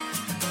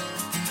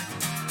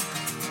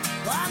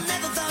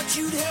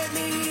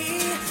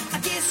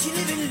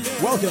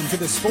Welcome to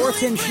the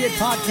Sports and Shit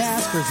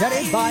Podcast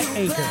presented by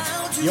Anchor.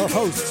 Your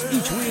hosts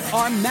each week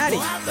are Maddie.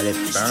 But it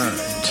burned.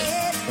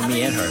 For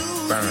me and her,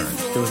 burned.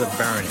 There was a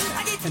burn.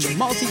 And the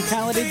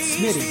multi-talented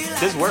Smitty.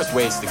 There's worse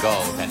ways to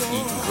go than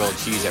eating grilled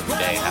cheese every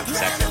day and having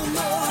sex every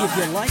day. If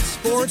you like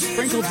sports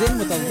sprinkled in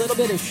with a little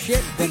bit of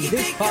shit, then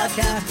this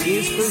podcast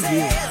is for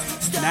you.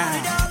 Now,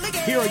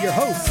 here are your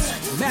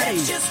hosts, Maddie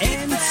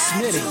and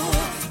Smitty.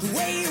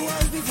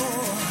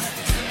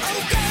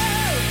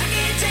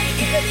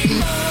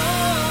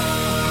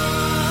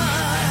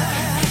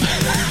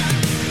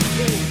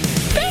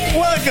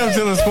 Welcome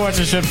to the Sports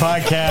and Shit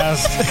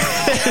Podcast,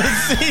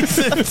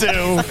 Season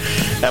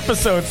 2,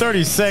 Episode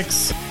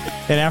 36.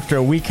 And after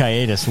a week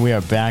hiatus, we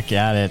are back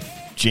at it,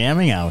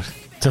 jamming out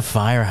to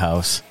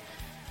Firehouse.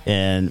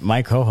 And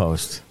my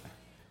co-host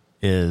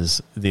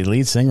is the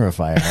lead singer of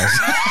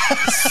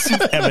Firehouse,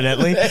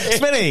 evidently,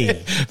 Smitty.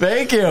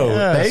 Thank you.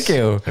 Yes.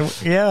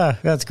 Thank you. Yeah,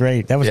 that's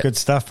great. That was good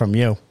stuff from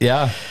you.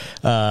 Yeah.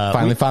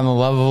 Finally found the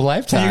love of a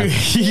lifetime.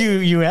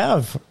 You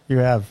have.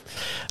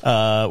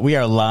 We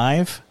are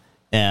live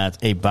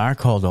at a bar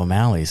called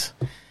O'Malley's,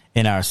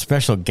 and our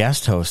special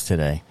guest host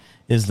today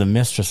is the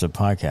mistress of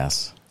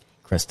podcasts,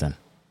 Kristen.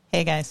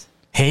 Hey, guys.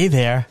 Hey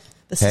there.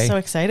 This is so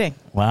exciting.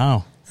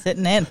 Wow.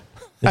 Sitting in.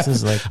 This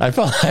is like... I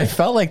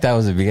felt like that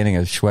was the beginning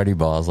of Sweaty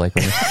Balls. Like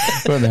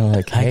when they were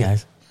like, Hi, hey,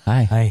 guys.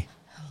 Hi. Hi.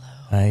 Hello.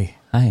 Hi.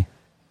 Hi.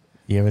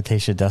 You ever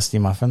taste your dusty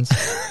muffins?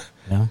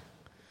 Yeah.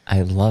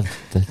 I love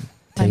the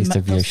taste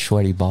of your those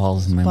sweaty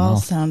balls in my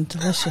Balls mouth. sound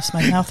delicious.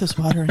 My mouth is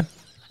watering.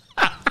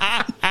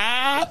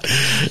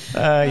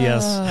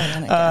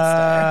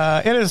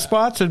 Yes. It is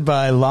sponsored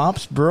by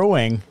Lops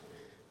Brewing.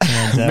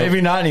 And,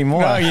 Maybe not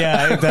anymore. Oh,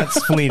 yeah,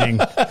 that's fleeting.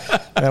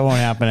 That won't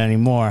happen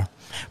anymore.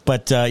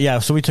 But,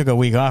 so we took a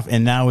week off,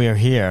 and now we are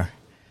here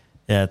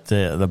at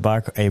a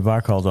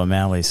bar called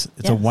O'Malley's.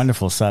 It's a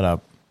wonderful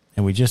setup,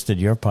 and we just did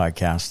your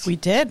podcast. We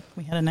did.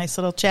 We had a nice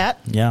little chat.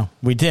 Yeah,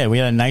 we did. We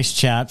had a nice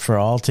chat for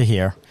all to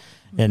hear,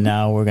 and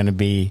now we're going to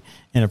be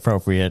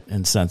inappropriate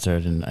and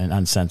censored and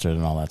uncensored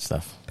and all that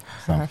stuff.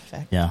 So,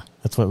 Perfect. yeah,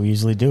 that's what we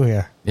usually do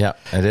here. Yeah,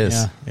 it is.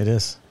 Yeah, it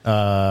is.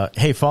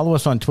 Hey, follow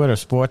us on Twitter,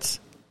 Sports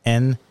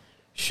and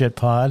Shit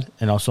Pod,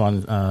 and also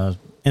on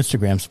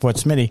Instagram,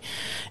 Sports Smitty.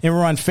 And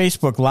we're on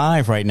Facebook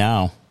Live right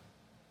now,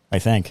 I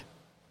think,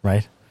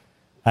 right?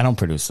 I don't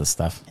produce this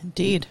stuff.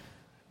 Indeed.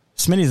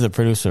 Smitty's the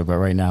producer, but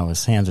right now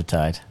his hands are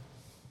tied.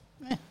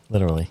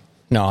 Literally.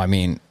 No, I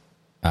mean,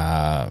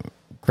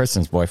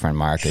 Kristen's boyfriend,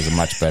 Mark, is a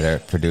much better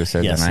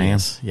producer than I am.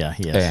 Yeah,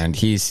 he is. And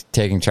he's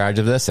taking charge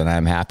of this, and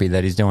I'm happy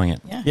that he's doing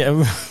it. Yeah.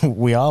 Yeah,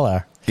 we all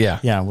are. Yeah.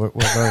 Yeah, we're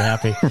very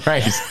happy.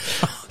 Right.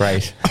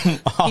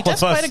 He does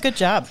quite a good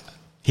job.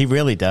 He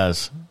really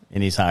does,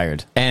 and he's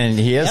hired. And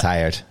he is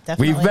hired.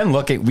 Definitely.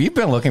 We've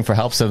been looking for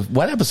help. So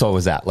what episode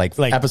was that? Like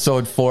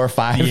episode 4 or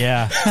 5?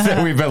 Yeah.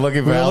 So we've been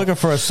looking for We were help. looking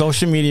for a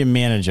social media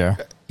manager.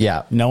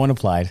 Yeah. No one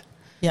applied.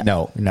 Yeah.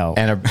 No. No.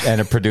 And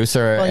a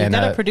producer Well, you and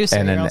got a producer,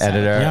 and you're an all set.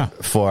 editor Yeah.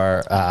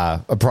 for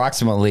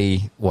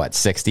approximately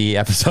 60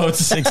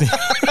 episodes.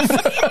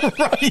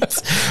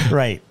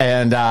 Right.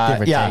 And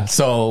Give or take.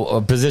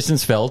 so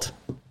positions filled.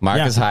 Mark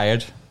Yeah. is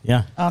hired.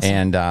 Yeah. Awesome.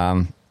 And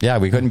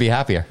we couldn't be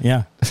happier.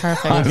 Yeah.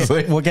 Perfect.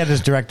 Honestly. We'll get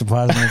his direct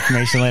deposit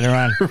information later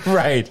on.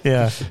 Right.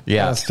 Yeah.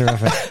 Yeah. That's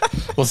terrific.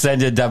 We'll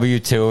send you a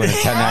W-2 and a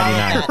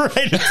 1099.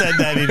 Right. It's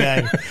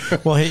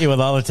 $10.99. We'll hit you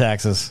with all the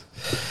taxes.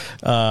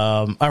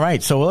 All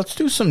right. So let's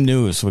do some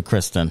news with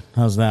Kristen.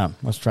 How's that?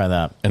 Let's try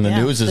that. And the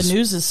Yeah, news is the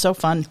news is so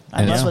fun.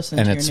 I love listening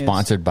and to your it's news.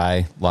 sponsored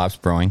by Lops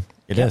Brewing.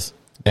 It is.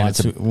 And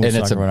it's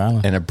Rhode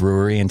Island. a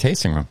brewery and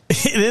tasting room.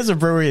 It is a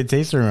brewery and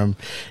tasting room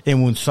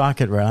in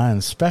Woonsocket, Rhode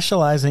Island,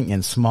 specializing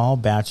in small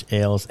batch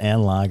ales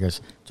and lagers.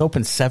 It's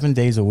open 7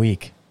 days a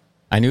week.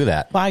 I knew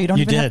that. Wow, you don't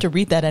even have to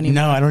read that anymore.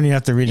 No, I don't even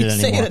have to read You it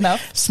say anymore. it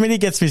enough. Smitty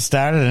gets me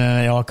started, and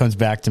then it all comes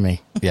back to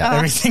me. Yeah.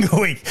 Every single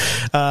week.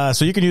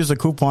 So you can use the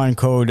coupon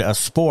code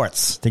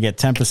SPORTS to get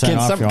 10%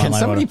 off your Can online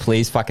somebody order.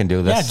 please fucking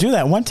do this? Yeah, do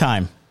that one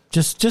time.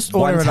 Just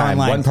order One it time,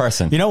 online. one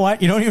person. You know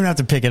what? You don't even have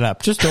to pick it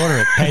up. Just order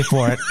it. Pay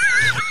for it.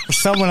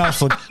 Someone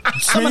else will.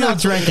 Someone will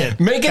drink it.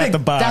 Make it at the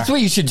bar. That's what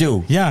you should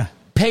do. Yeah.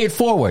 Pay it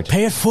forward.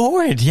 Pay it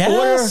forward. Yes.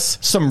 Order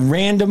some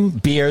random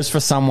beers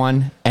for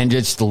someone and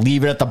just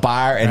leave it at the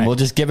bar, and Right. we'll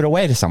just give it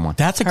away to someone.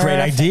 That's a great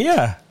Perfect.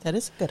 idea. That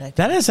is a good idea.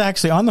 That is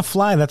actually on the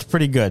fly. That's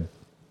pretty good.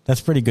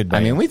 That's pretty good. I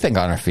Bait. mean, we think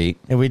on our feet.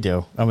 Yeah, we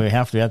do. I mean, we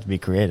have to be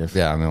creative.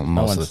 Yeah, I mean,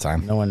 most of the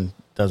time. No one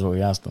does what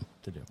we ask them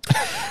to do.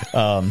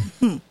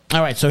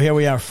 All right, so here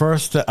we are.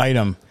 First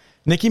item,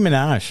 Nicki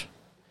Minaj.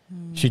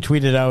 She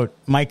tweeted out,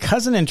 "My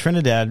cousin in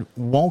Trinidad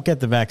won't get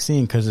the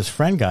vaccine because his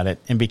friend got it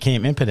and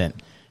became impotent.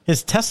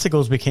 His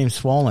testicles became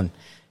swollen.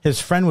 His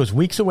friend was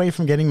weeks away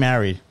from getting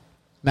married.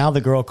 Now the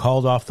girl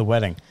called off the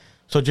wedding.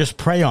 So just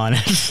pray on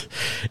it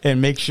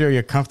and make sure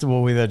you're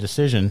comfortable with your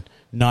decision,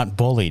 not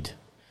bullied."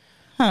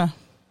 Huh.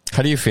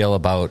 How do you feel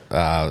about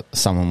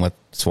someone with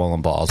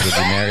swollen balls? Would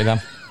you marry them?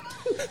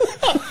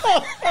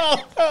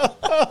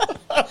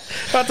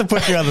 Not to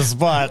put you on the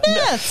spot.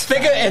 Yes.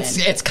 Figure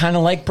it's kind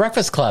of like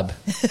Breakfast Club,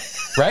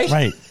 right?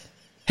 Right.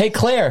 Hey,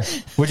 Claire,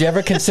 would you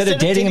ever consider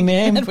dating a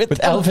man with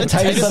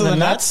elephantitis on the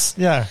nuts?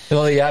 Yeah.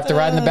 Well, you have to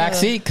ride in the back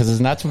seat because his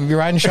nuts would be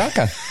riding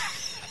shotgun.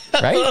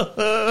 Right?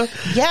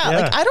 Yeah,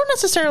 like I don't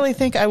necessarily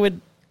think I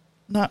would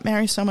not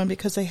marry someone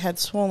because they had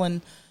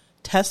swollen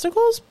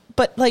testicles,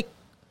 but like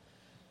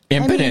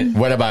Impotent.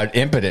 What about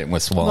impotent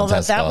with swollen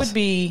testicles? That would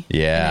be an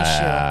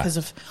issue because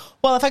of.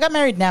 Well, if I got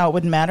married now, it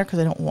wouldn't matter because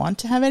I don't want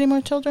to have any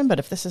more children. But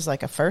if this is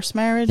like a first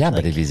marriage, yeah,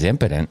 but if he's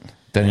impotent,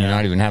 then you're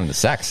not even having the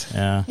sex.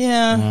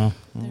 Yeah.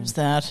 There's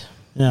that.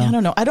 Yeah. I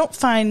don't know. I don't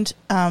find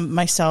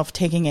myself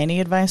taking any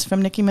advice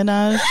from Nicki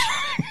Minaj.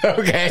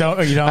 Okay. You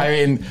don't? I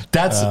mean,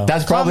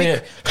 that's probably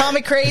call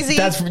me crazy.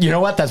 You know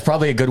what? That's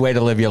probably a good way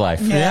to live your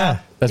life. Yeah.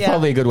 That's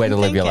probably a good way to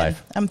live your thinking.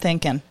 life. I'm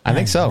thinking. I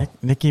think so.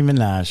 Nicki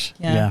Minaj.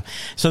 Yeah.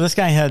 So this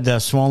guy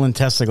had swollen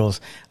testicles.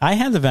 I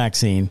had the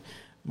vaccine.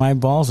 My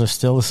balls are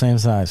still the same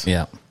size.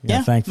 Yeah.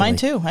 Yeah, thankfully. mine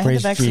too. I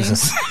Praise had the vaccine.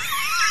 Jesus.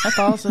 My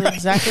balls are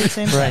exactly the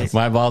same size.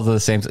 My balls are the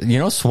same. You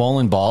know,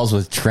 swollen balls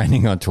was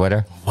trending on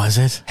Twitter. Was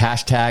it?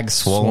 Hashtag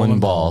swollen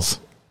balls.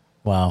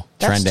 Wow.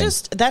 Trending.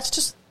 That's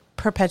just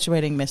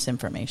perpetuating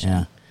misinformation.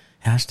 Yeah.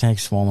 Hashtag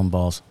swollen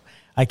balls.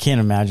 I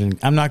can't imagine.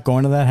 I'm not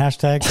going to that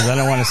hashtag because I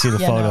don't want to see the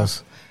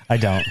photos.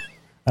 No.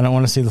 I don't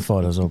want to see the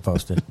photos that were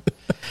posted.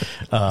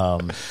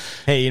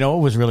 Hey, you know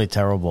what was really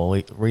terrible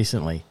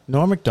recently?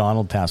 Norm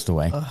Macdonald passed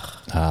away.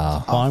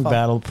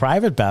 Long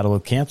private battle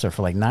with cancer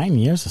for like 9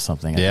 years or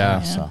something. I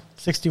think. So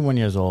 61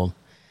 years old.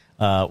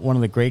 One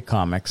of the great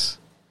comics.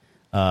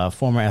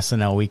 Former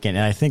SNL Weekend.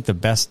 And I think the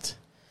best,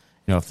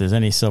 if there's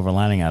any silver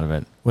lining out of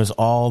it, was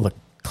all the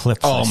clips.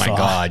 Oh, my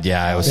God.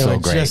 Yeah, it was so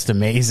great. Just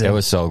amazing. It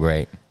was so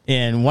great.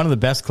 And one of the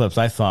best clips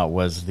I thought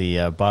was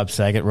the Bob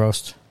Saget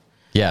roast.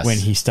 Yes. When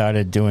he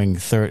started doing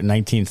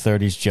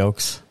 1930s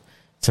jokes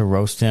to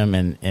roast him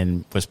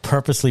and was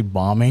purposely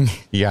bombing.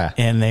 Yeah.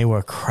 And they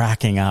were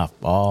cracking up,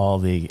 all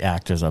the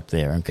actors up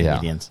there and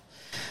comedians.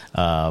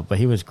 Yeah. But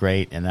he was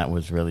great, and that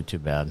was really too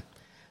bad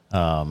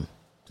to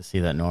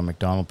see that Norm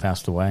Macdonald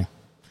passed away.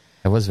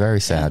 It was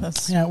very sad.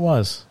 Yeah, it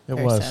was. It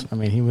was. Sad. I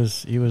mean, he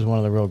was one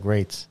of the real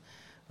greats.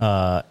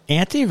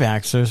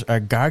 Anti-vaxxers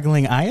are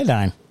gargling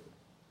iodine.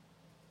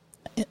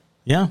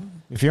 Yeah.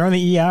 If you're in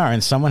the ER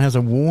and someone has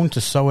a wound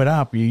to sew it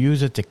up, you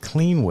use it to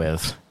clean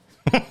with.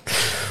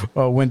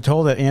 When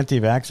told that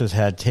anti-vaxxers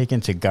had taken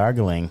to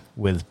gargling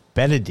with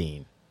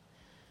betadine,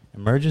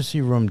 emergency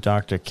room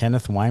doctor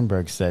Kenneth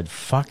Weinberg said,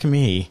 "Fuck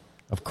me.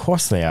 Of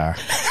course they are."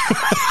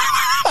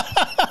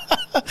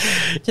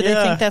 Do they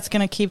think that's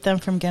going to keep them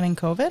from getting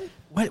COVID?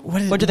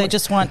 Or do they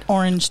just want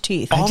orange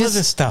teeth? All of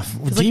this stuff.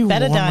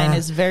 Betadine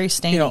is very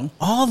staining.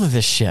 All of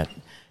this shit.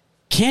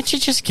 Can't you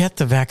just get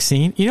the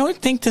vaccine? You don't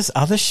think this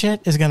other shit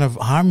is going to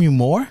harm you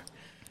more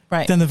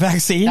than the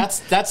vaccine?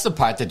 That's the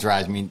part that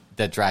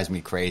drives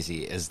me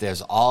crazy. Is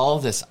there's all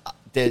this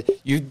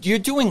you're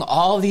doing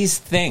all these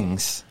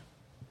things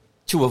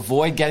to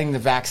avoid getting the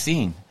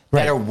vaccine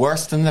that are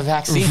worse than the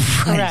vaccine.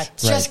 Correct.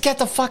 Just get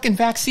the fucking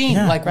vaccine.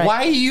 Yeah.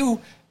 Why are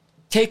you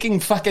taking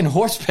fucking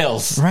horse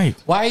pills? Right.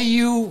 Why are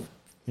you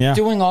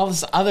doing all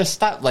this other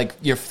stuff? Like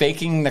you're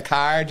faking the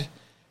card.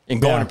 And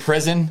going to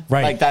prison,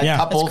 like that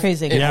couple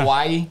in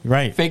Hawaii,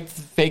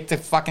 faked the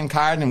fucking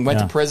card and went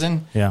to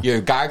prison. Yeah. You're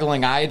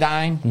gargling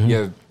iodine. Mm-hmm.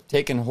 You're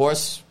taking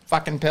horse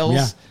fucking pills.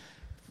 Yeah.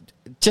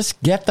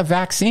 Just get the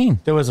vaccine.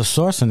 There was a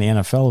source in the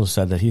NFL who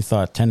said that he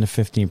thought 10 to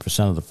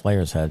 15% of the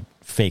players had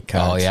fake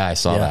cards. Oh yeah, I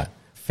saw that.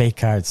 Fake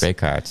cards. Fake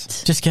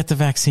cards. Just get the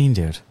vaccine,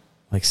 dude.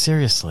 Like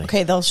seriously.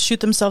 Okay, they'll shoot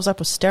themselves up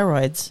with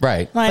steroids.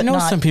 Right. Well, I know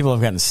some people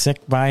have gotten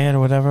sick by it or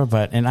whatever,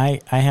 but I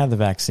had the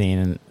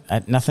vaccine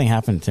and nothing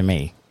happened to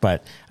me.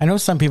 But I know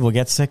some people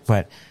get sick,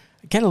 but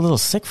get a little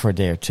sick for a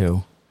day or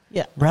two.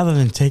 Yeah. Rather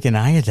than taking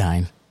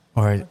iodine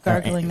or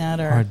gargling that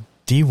or a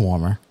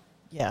dewormer.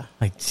 Yeah.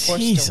 Like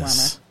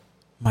Jesus,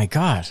 my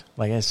God!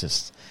 Like it's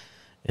just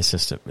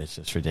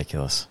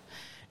ridiculous.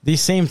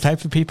 These same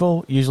types of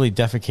people usually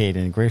defecate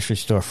in grocery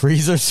store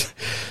freezers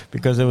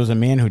because there was a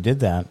man who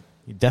did that.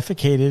 He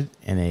defecated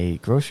in a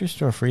grocery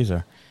store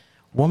freezer.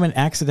 Woman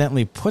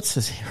accidentally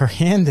puts her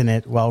hand in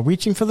it while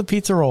reaching for the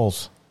pizza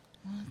rolls.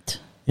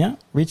 Yeah,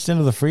 reached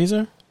into the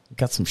freezer,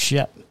 got some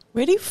shit.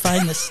 Where do you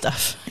find this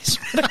stuff?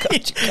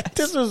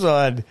 This was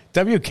on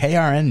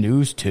WKRN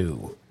News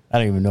 2. I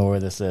don't even know where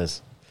this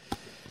is.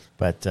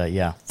 But,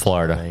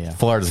 Florida.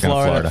 Florida's going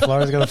to Florida.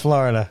 Florida's going to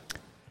Florida.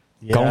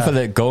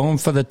 Yeah. Going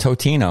for the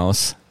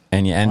Totinos,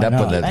 and you end up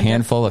with a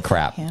handful of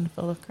crap.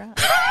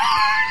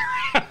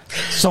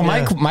 So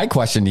my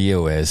question to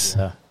you is,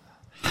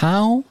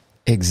 how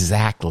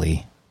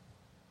exactly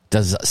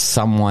does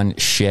someone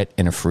shit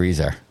in a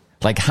freezer?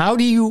 Like, how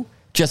do you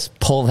just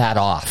pull that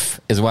off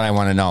is what I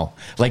want to know.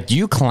 Like, do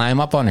you climb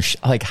up on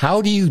like,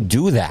 how do you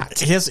do that?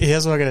 Here's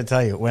what I'm going to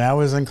tell you. When I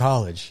was in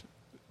college,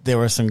 there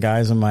were some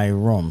guys in my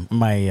room,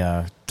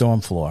 my dorm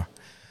floor,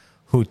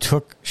 who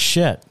took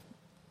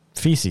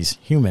feces,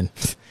 human,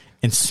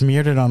 and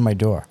smeared it on my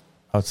door,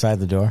 outside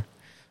the door.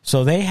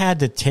 So they had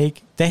to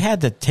take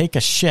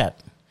a shit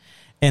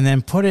and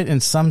then put it in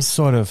some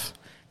sort of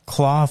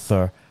cloth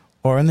or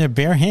in their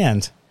bare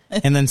hand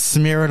and then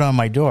smear it on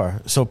my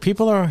door. So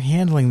people are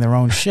handling their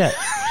own shit.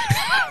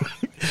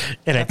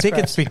 And I think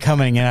it's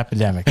becoming an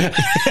epidemic.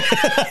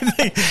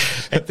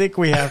 I think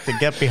we have to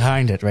get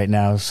behind it right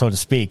now, so to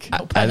speak.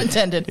 No pun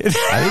intended.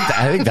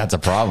 I think that's a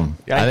problem.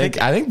 I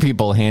think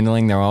people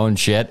handling their own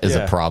shit is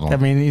a problem. I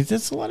mean,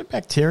 there's a lot of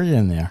bacteria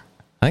in there.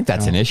 I think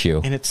that's an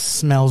issue. And it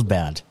smells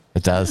bad.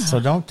 It does. So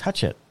don't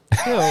touch it.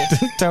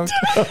 Don't.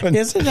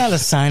 Isn't that a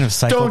sign of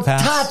psychopath?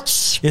 Don't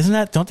touch. Isn't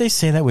that? Don't they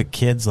say that with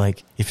kids?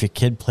 Like, if your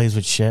kid plays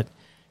with shit,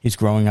 he's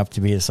growing up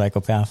to be a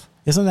psychopath.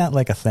 Isn't that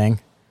like a thing?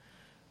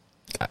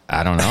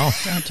 I don't know.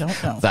 I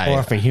don't know.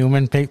 Or if a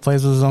human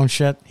plays with his own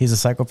shit, he's a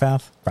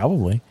psychopath?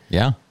 Probably.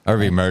 Yeah. Or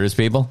if he murders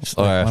people.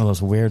 Or one of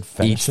those weird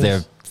fetishes. Eats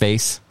their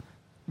face.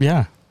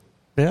 Yeah.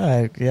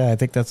 I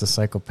think that's a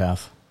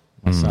psychopath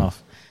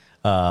myself.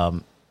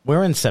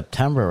 We're in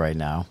September right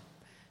now.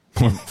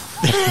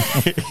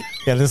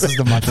 Yeah, this is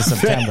the month of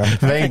September.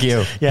 Thank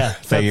you. Yeah.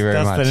 Thank you very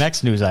much. That's the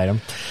next news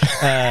item.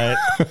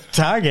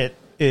 Target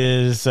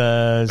is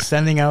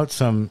sending out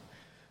some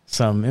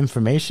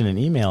information in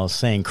emails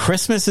saying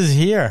Christmas is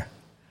here.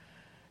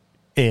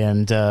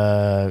 And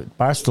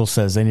Barstool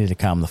says they need to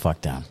calm the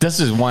fuck down. This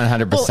is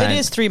 100%. Well, it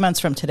is 3 months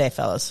from today,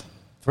 fellas.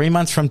 3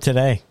 months from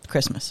today.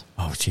 Christmas.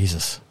 Oh,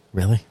 Jesus.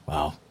 Really?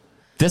 Wow.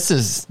 This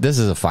is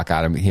a fuck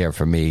out of here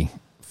for me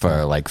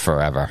for like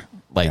forever.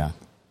 Like,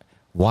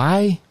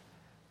 why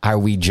are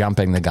we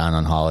jumping the gun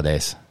on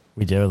holidays?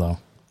 We do, though.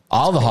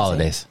 All the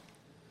holidays.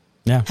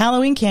 Yeah.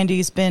 Halloween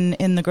candy's been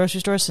in the grocery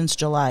store since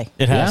July.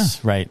 It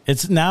has, right.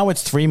 It's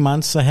 3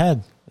 months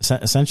ahead,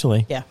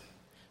 essentially. Yeah.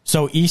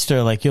 So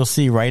Easter, like you'll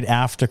see right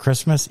after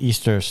Christmas,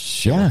 Easter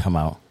shit will come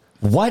out.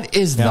 What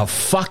is the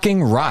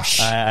fucking rush?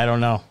 I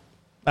don't know.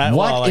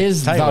 What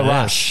is the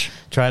rush?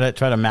 Try to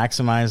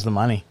maximize the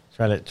money.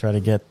 Try to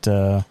get.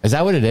 Is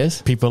that what it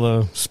is?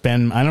 People to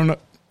spend. I don't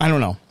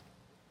know.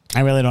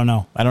 I really don't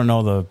know. I don't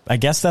know I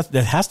guess that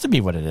has to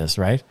be what it is,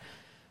 right?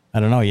 I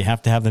don't know. You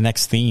have to have the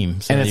next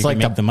theme, so and it's like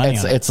the money.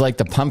 It's like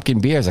the pumpkin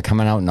beers are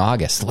coming out in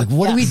August. Like,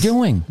 what are we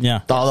doing?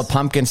 Yeah, all the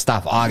pumpkin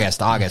stuff. August,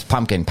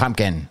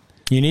 pumpkin.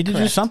 You need to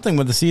do something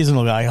with the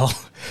seasonal guile.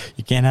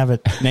 You can't have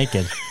it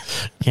naked.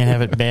 You can't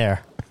have it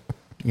bare.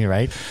 You're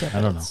right. Yeah,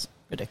 I don't know.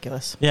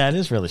 Ridiculous. Yeah, it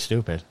is really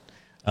stupid.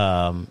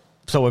 So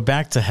we're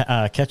back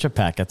to ketchup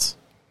packets.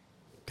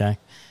 Okay,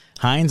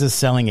 Heinz is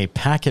selling a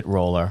packet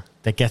roller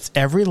that gets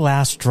every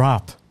last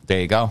drop. There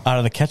you go. Out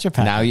of the ketchup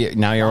packet.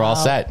 Now you're all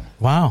set.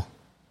 Wow.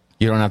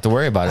 You don't have to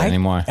worry about it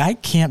anymore. I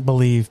can't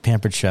believe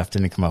Pampered Chef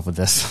didn't come up with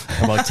this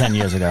about 10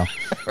 years ago.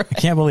 Right. I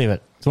can't believe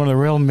it. It's one of the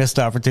real missed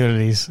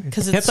opportunities.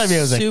 Because it's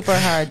super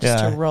hard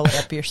just to roll it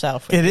up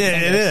yourself. It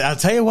is. I'll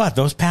tell you what,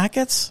 those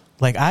packets,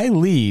 like I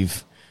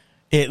leave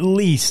at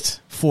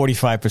least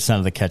 45%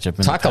 of the ketchup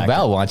in Taco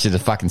Bell wants you to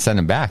fucking send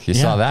them back. You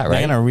saw that, right?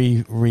 They're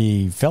going to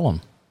refill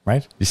them,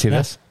 right? You see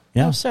this?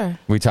 Yeah. Oh, sir.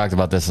 We talked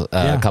about this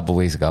a couple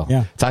weeks ago.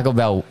 Yeah. Taco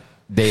Bell,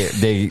 they're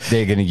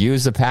going to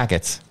use the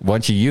packets.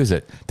 Once you use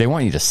it, they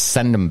want you to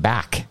send them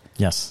back.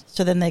 Yes.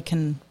 So then they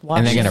can wash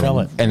and they're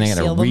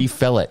going to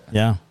refill it.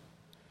 Yeah.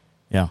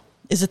 Yeah.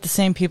 Is it the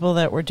same people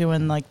that were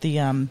doing like the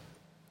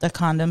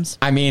condoms?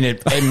 I mean,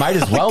 it might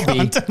as well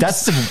be.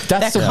 That's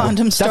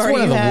condom story. That's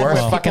one of the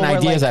worst fucking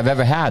ideas I've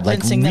ever had.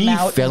 Like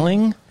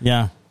refilling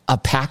a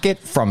packet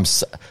from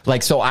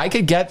so I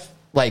could get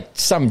like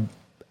some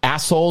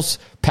asshole's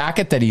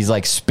packet that he's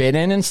like spit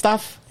in and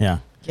stuff. Yeah.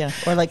 Yeah.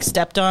 Or like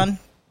stepped on.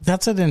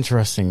 That's an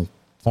interesting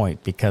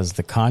point because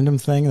the condom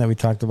thing that we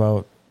talked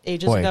about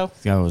ages ago.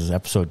 It was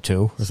episode 2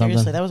 or something.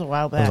 Seriously, that was a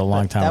while back. It was a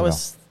long time ago.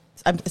 It's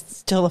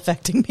still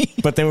affecting me.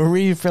 But they were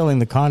refilling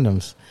the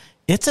condoms.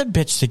 It's a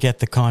bitch to get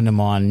the condom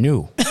on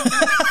new. You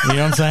know what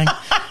I'm saying?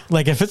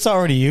 Like if it's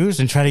already used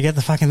and try to get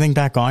the fucking thing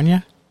back on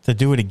you to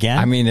do it again.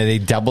 I mean, are they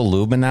double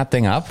lubing that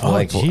thing up?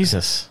 Oh,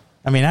 Jesus.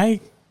 I mean, I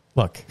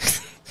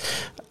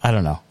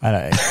don't know.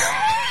 I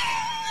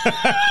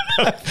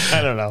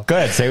don't know. Go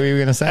ahead. Say what you were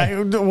going to say.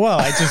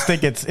 I just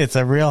think it's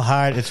a real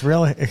hard. It's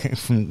real.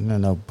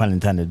 No pun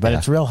intended. But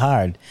it's real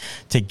hard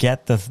to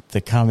get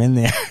the come in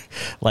there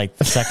like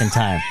the second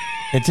time.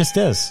 It just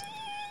is.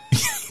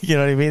 You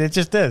know what I mean? It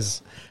just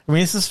is. I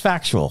mean, this is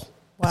factual.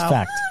 Wow. It's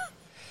fact.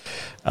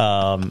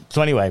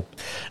 So anyway,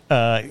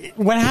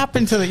 what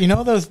happened to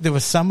there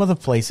was some of the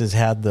places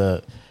had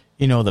the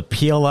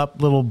peel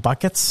up little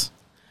buckets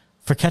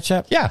for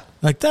ketchup. Yeah.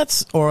 Like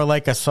or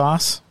like a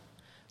sauce.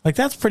 Like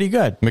that's pretty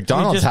good.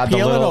 McDonald's had the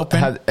little,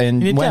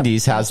 and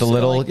Wendy's has the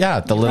little,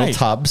 little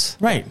tubs,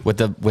 right, with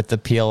the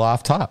peel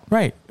off top,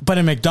 right. But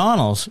in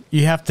McDonald's,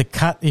 you have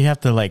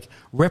to like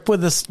rip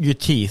with your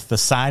teeth the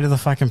side of the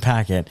fucking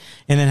packet,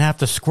 and then have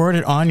to squirt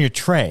it on your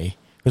tray.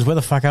 Because where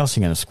the fuck else are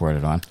you going to squirt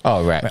it on?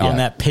 Oh, right. On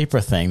that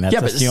paper thing.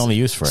 That's the only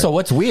use for it. So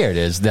what's weird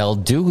is they'll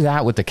do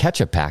that with the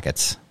ketchup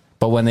packets,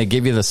 but when they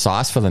give you the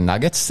sauce for the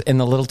nuggets in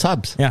the little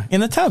tubs, in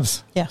the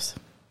tubs, yes.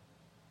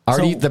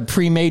 Already the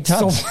pre-made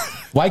tubs.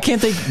 Why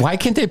can't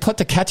they put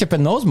the ketchup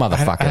in those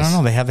motherfuckers? I don't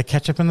know. They have the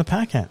ketchup in the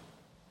packet.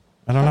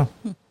 I don't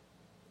know.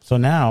 So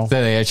now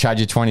they charge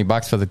you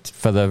 $20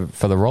 for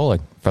the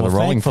rolling the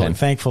rolling pin.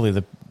 Thankfully,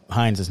 the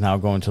Heinz is now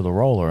going to the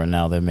roller, and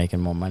now they're making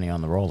more money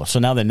on the roller. So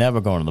now they're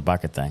never going to the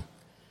bucket thing.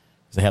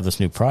 They have this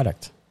new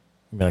product.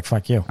 You'd be like,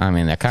 fuck you. I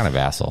mean, they're kind of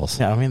assholes.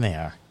 Yeah, I mean, they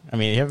are. I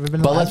mean, you ever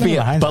been? But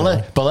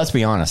let's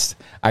be honest.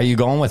 Are you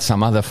going with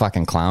some other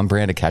fucking clown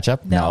brand of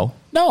ketchup? No.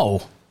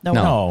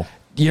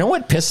 You know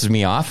what pisses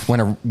me off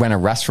when a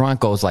restaurant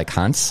goes like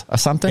Hunt's or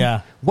something?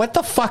 Yeah. What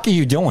the fuck are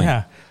you doing?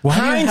 Yeah.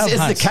 Heinz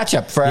is the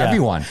ketchup for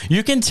everyone.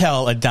 You can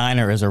tell a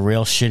diner is a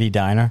real shitty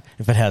diner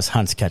if it has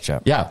Hunt's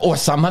ketchup. Yeah, or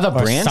some other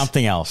brand,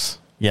 something else.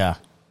 Yeah.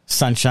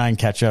 Sunshine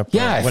ketchup.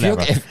 Yeah,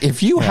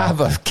 if you have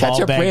a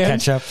ketchup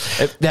brand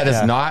that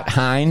is not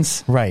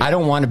Heinz, right. I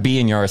don't want to be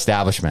in your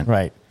establishment.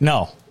 Right.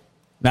 No,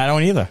 I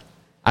don't either.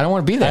 I don't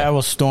want to be there. I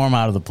will storm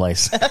out of the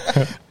place.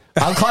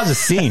 I'll cause a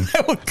scene.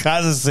 I will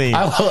cause a scene.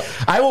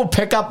 I will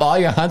pick up all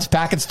your Hunt's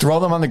packets, throw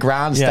them on the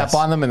ground, step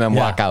on them, and then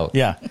walk out.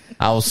 Yeah.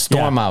 I will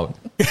storm out.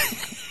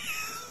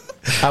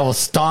 I will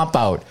stomp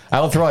out.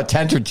 I will throw a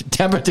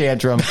temper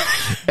tantrum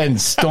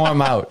and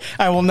storm out.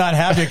 I will not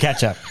have your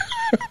ketchup.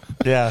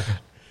 Yeah.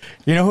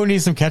 You know who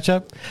needs some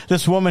ketchup?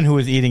 This woman who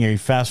was eating a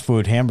fast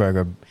food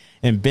hamburger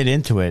and bit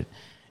into it,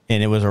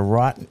 and it was a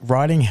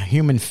rotting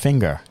human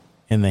finger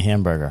in the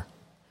hamburger.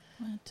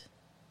 What?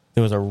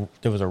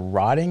 There was a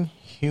rotting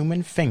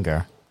human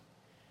finger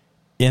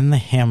in the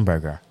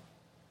hamburger.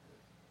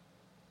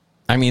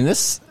 I mean,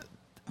 this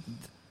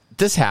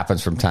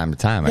happens from time to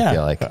time. Yeah, I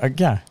feel like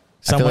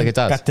Someone I feel like it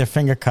does. Got their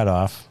finger cut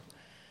off.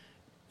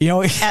 You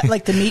know, at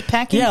like the meat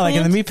packing yeah, plant?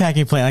 like in the meat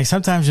packing plant. Like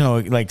sometimes, you know,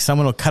 like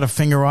someone will cut a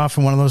finger off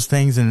in one of those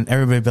things and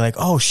everybody will be like,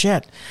 oh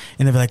shit.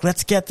 And they'll be like,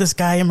 let's get this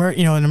guy, an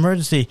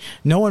emergency.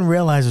 No one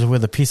realizes where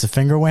the piece of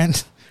finger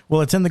went.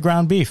 Well, it's in the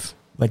ground beef,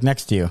 like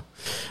next to you.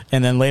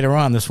 And then later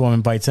on, this woman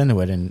bites into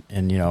it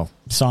and you know,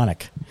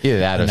 Sonic.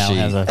 Either that or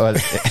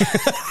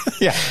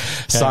she, yeah,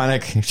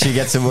 Sonic, she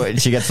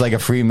gets like a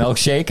free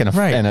milkshake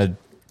and a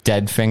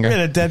dead finger.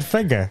 And a dead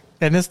finger.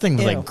 And this thing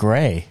was like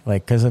gray.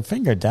 Like, cause a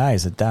finger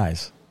dies, it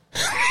dies.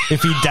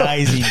 If he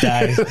dies, he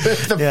dies.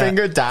 If the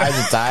finger dies,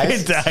 it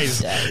dies. It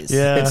dies.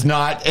 Yeah.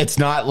 It's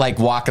not like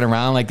walking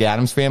around like the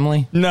Addams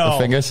Family. No. The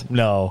fingers.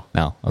 No.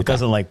 Okay. It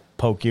doesn't like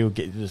poke you.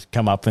 Just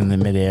come up in the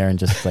midair and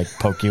just like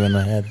poke you in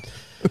the head.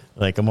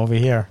 Like I'm over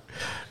here.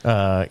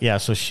 Yeah.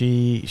 So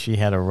she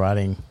had a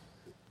rotting.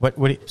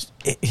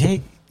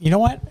 Hey, you know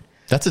what?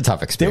 That's a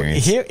tough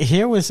experience.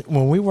 Here was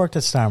when we worked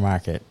at Star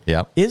Market.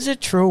 Yep. Is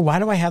it true? Why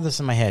do I have this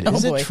in my head?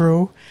 Is it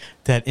true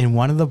that in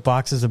one of the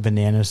boxes of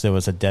bananas there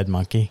was a dead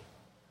monkey?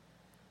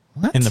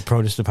 What? In the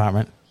produce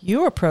department? You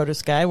were a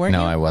produce guy, weren't you?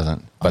 No, I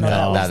wasn't. But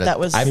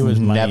I've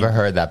never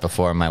heard that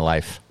before in my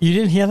life. You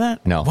didn't hear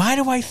that? No. Why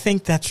do I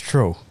think that's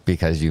true?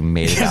 Because you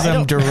made it up. Because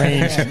I'm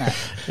deranged.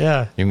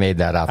 Yeah. You made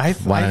that up. 100%. I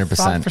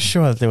thought for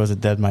sure that there was a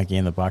dead monkey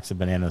in the box of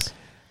bananas.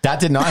 That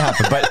did not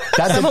happen, but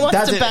someone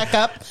wants to back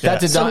up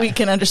so we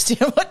can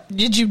understand what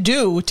did you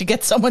do to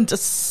get someone to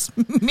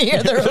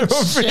smear their own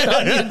shit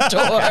on your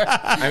door.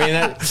 I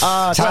mean,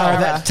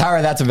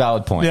 Tara, that's a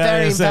valid point. Yeah,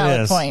 very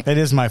valid point. It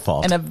is my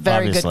fault, and a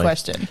very obviously. good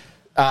question. You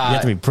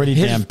have to be pretty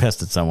damn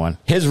pissed at someone.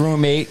 His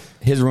roommate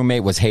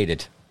was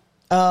hated.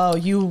 Oh,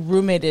 you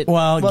roommated.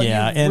 Well,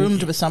 yeah, you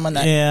roomed with someone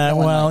that.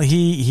 Yeah,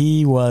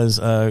 he was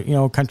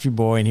a country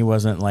boy, and he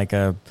wasn't like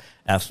a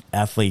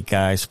athlete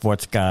guy,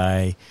 sports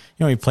guy.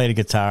 You know, he played a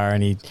guitar,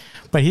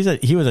 but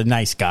he was a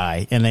nice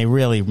guy, and they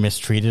really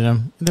mistreated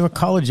him. They were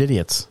college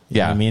idiots. You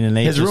know what I mean, and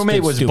his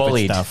roommate was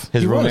bullied.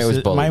 His roommate was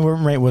bullied. My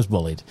roommate was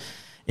bullied,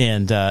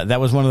 and that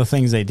was one of the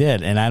things they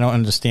did. And I don't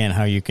understand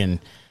how you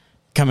can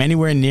come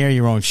anywhere near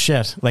your own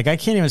shit. Like I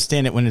can't even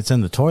stand it when it's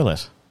in the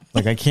toilet.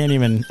 Like I can't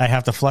even. I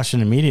have to flush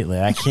it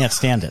immediately. I can't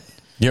stand it.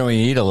 You know, you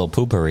need a little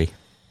poopery.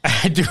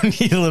 I do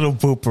need a little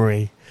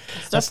poopery.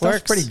 Stuff's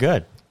pretty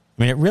good.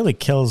 I mean, it really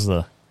kills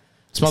the.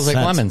 Smells like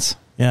lemons.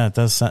 Yeah, it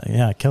does.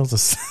 Yeah, it kills the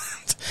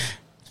scent.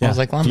 Smells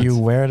like lemons. Do you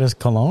wear it as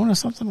cologne or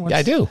something? Yeah,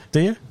 I do. Do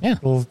you? Yeah.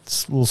 Little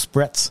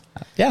spritz.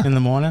 Yeah. In the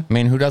morning. I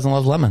mean, who doesn't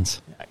love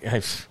lemons?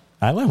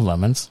 I love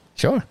lemons.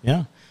 Sure.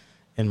 Yeah.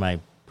 In my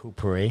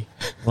poopery,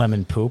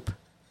 lemon poop.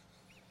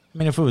 I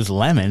mean, if it was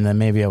lemon, then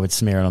maybe I would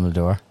smear it on the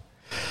door.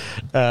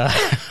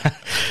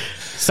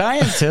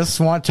 Scientists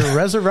want to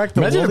resurrect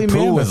the woolly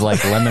mammoth. Was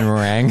like lemon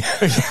meringue.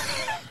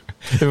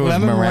 It was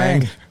lemon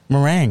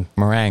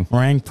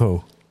meringue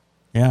poo.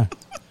 Yeah.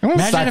 I'm going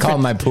to start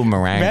calling my poo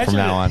meringue from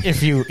now on.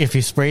 If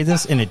you sprayed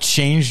this and it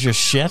changed your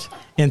shit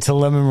into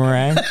lemon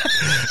meringue,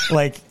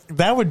 like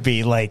that would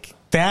be like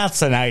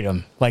that's an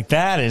item. Like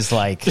that is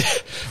like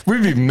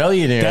we'd be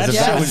millionaires.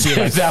 That would be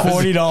like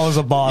 $40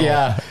 a bottle.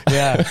 Yeah.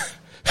 Yeah.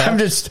 I'm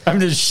just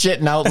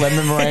shitting out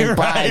lemon meringue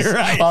pies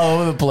all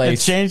over the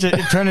place.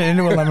 Turn it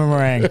into a lemon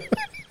meringue.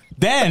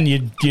 Then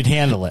you'd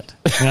handle it.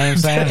 You know what I'm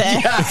saying?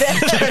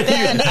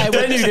 Then I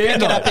would pick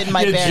it up in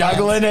my You're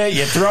juggling it.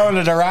 You're throwing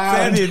it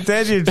around.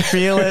 Then you'd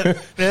feel it.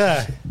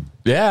 Yeah.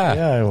 Yeah.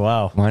 Yeah.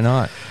 Wow. Why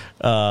not?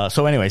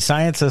 So anyway,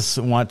 scientists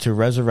want to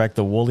resurrect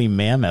the woolly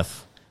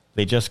mammoth.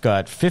 They just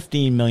got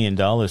 $15 million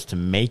to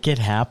make it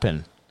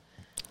happen.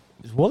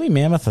 Is woolly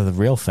mammoth a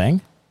real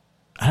thing?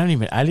 I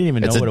didn't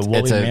even know what a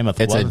woolly mammoth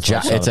was.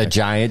 It's a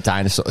giant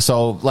dinosaur.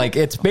 So, like,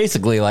 it's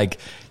basically like,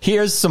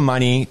 here's some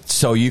money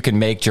so you can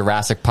make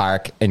Jurassic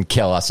Park and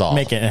kill us all.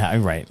 Make it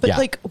right. But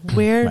like,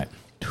 where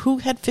who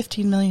had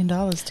 $15 million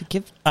to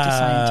give to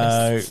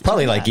scientists?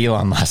 Probably like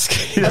Elon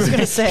Musk. I was going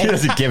to say. He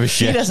doesn't give a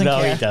shit. He doesn't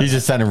care. He's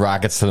just sending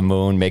rockets to the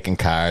moon, making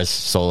cars,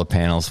 solar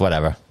panels,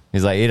 whatever.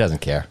 He's like, he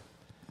doesn't care.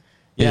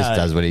 He just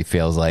does what he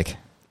feels like.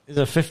 It's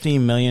a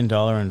 $15 million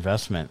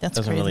investment. That's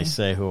doesn't crazy. really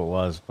say who it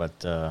was,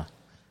 but I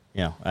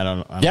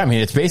don't. Yeah, I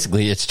mean,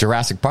 it's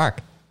Jurassic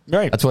Park.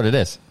 Right. That's what it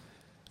is.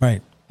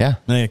 Right. Yeah.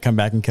 They're going to come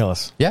back and kill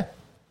us. Yeah.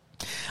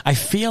 I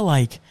feel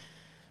like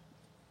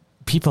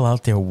people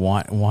out there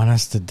want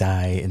us to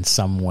die in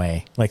some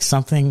way, like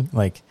something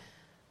like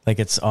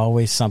it's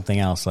always something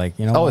else. Like,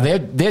 you know, they're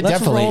let's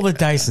definitely roll the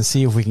dice and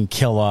see if we can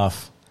kill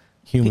off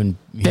human.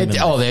 They're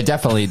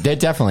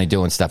definitely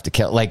doing stuff to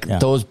kill. Like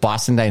those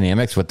Boston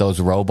Dynamics with those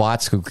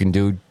robots who can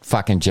do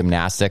fucking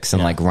gymnastics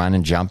and like run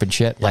and jump and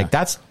shit. Yeah. Like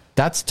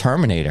that's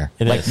Terminator.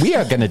 We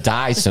are gonna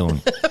die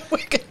soon. We're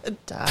gonna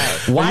die.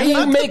 Why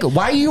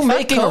are you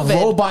making a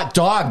robot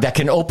dog that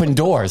can open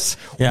doors?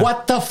 Yeah.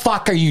 What the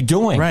fuck are you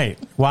doing? Right.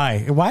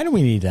 Why do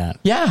we need that?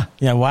 Yeah.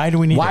 Yeah. Why do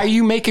we need? Why are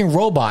you making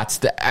robots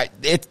that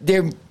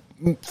they're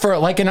for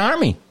like an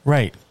army?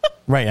 Right.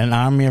 Right. An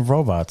army of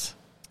robots.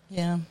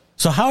 Yeah.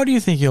 So how do you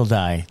think you'll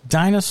die?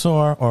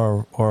 Dinosaur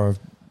or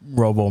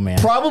Robo-Man?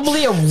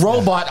 Probably a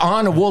robot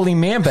on a woolly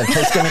mammoth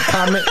that's going to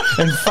come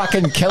and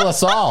fucking kill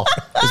us all.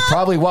 Is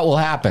probably what will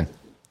happen.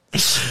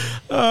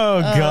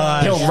 Oh,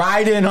 God. He'll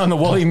ride in on the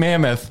woolly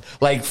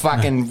mammoth like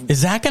fucking...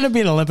 Is that going to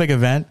be an Olympic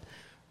event?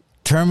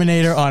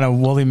 Terminator on a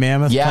woolly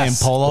mammoth playing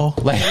polo?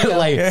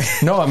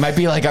 No, it might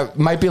be like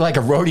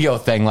a rodeo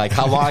thing, like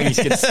how long he's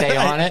going to stay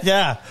on it.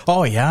 Yeah.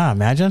 Oh, yeah.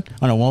 Imagine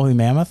on a woolly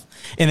mammoth.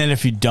 And then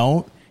if you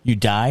don't, you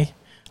die.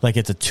 Like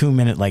it's a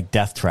 2-minute like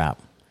death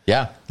trap.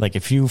 Yeah. Like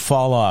if you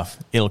fall off,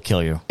 it'll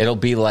kill you. It'll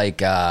be like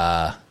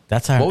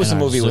that's how. What was the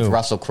movie with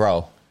Russell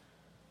Crowe?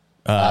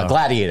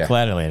 Gladiator.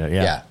 Gladiator.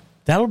 Yeah.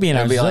 That'll be in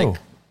our zoo. Like,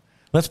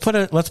 let's put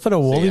a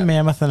woolly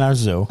mammoth in our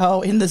zoo.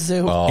 Oh, in the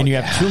zoo. And you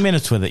have 2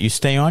 minutes with it. You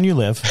stay on, you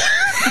live.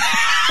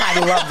 I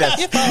love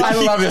this.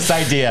 I love this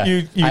idea.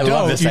 I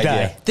love this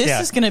idea. Die.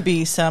 This is going to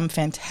be some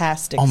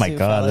fantastic. Oh my zoo,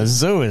 God, fellas. the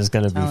zoo is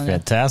going to be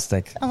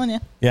fantastic. Telling you.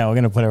 Yeah, we're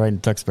going to put it right in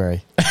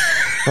Tewksbury.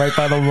 Right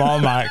by the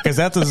Walmart, because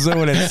that's a zoo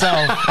in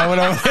itself. I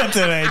went over there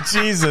today.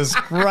 Jesus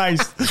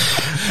Christ.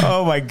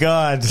 Oh, my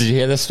God. Did you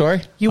hear this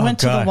story? You went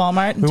to the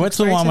Walmart in We went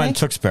to the Walmart in today?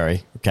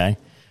 Tewksbury, okay?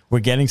 We're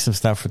getting some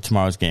stuff for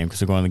tomorrow's game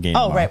because we're going to the game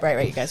tomorrow.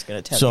 Right. You guys got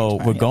to tell me.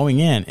 So we're going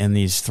in, and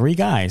these 3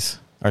 guys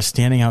are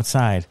standing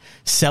outside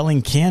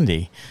selling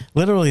candy.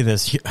 Literally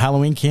this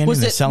Halloween candy.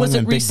 They're selling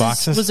them in big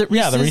boxes. Was it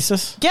Reese's? Yeah, the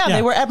Reese's. Yeah,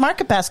 they were at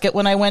Market Basket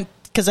when I went.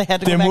 Because I had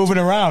to. They're moving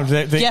around.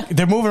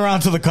 They're moving around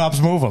till the cops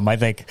move them, I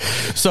think.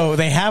 So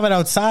they have it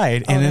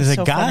outside, and there's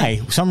a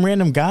guy, some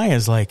random guy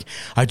is like,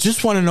 I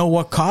just want to know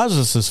what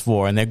causes this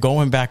for. And they're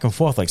going back and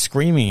forth, like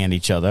screaming at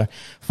each other.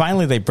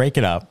 Finally, they break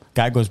it up.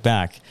 Guy goes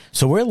back.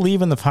 So we're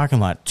leaving the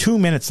parking lot. 2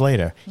 minutes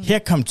later, here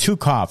come 2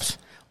 cops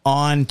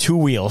on 2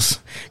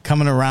 wheels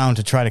coming around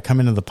to try to come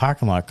into the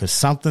parking lot because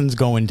something's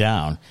going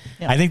down.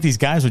 Yeah. I think these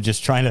guys were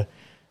just trying to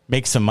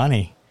make some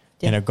money.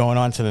 Yeah. And are going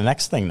on to the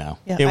next thing now.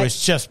 Yeah, but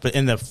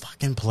the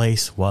fucking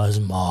place was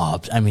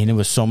mobbed. I mean, there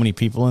was so many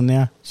people in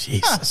there.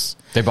 Jesus.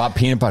 They bought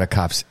peanut butter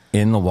cups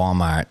in the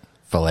Walmart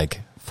for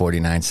like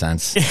 49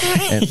 cents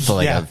and for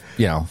like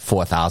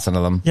 4,000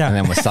 of them. Yeah. And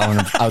then we're selling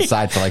them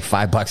outside for like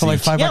 $5 each. Like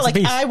 $5 a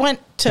piece. I went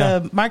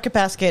to Market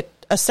Basket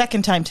a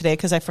second time today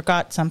because I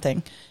forgot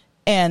something.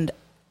 And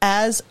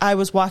as I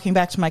was walking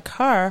back to my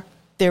car,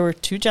 there were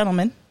 2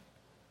 gentlemen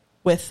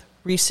with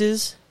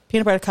Reese's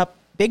peanut butter cup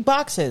big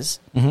boxes.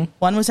 Mm-hmm.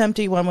 One was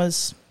empty, one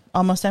was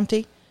almost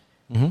empty.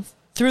 Mm-hmm.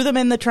 Threw them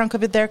in the trunk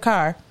of their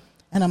car,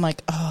 and I'm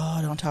like, "Oh,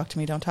 don't talk to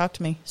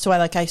me." So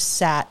I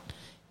sat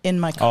in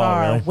my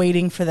car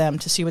waiting for them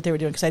to see what they were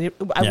doing because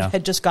I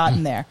had just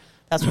gotten there.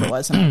 That's what it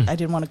was, and I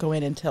didn't want to go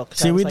in until.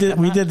 See, we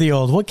did the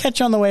old. We'll catch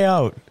you on the way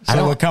out.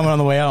 So we're coming on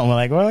the way out, and we're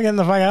like, we're getting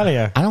the fuck out of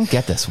here. I don't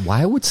get this.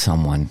 Why would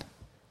someone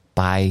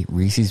buy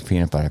Reese's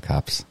peanut butter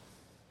cups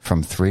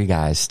from 3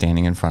 guys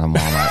standing in front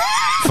of Walmart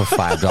for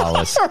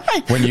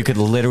 $5 when you could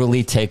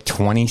literally take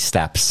 20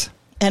 steps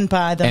and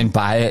buy them and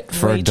buy it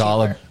for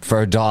 $1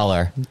 for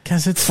 $1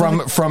 because it's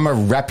from a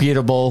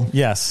reputable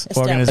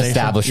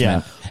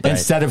establishment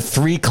instead of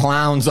 3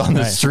 clowns on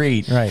the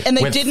street and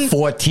they with didn't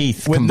 4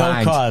 teeth with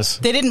combined. No cause.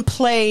 They didn't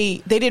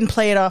play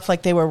it off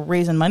like they were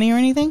raising money or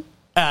anything.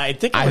 I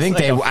think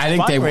they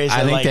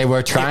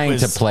were trying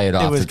to play it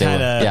off.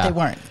 They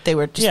weren't. They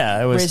were just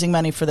raising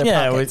money for their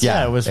pockets.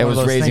 It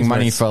was raising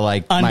money for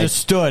like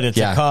understood. It's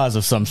a cause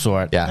of some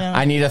sort. Yeah,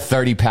 I need a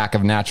 30-pack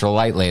of Natural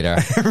Light later.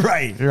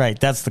 Right.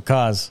 That's the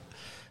cause.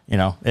 It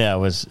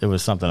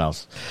was something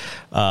else.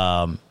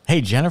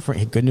 Hey, Jennifer.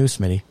 Good news,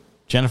 Smitty.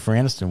 Jennifer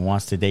Aniston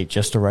wants to date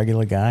just a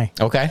regular guy.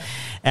 Okay.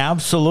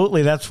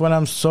 Absolutely. That's what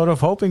I'm sort of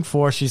hoping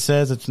for. She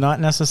says it's not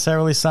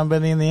necessarily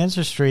somebody in the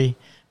industry.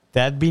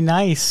 That'd be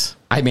nice.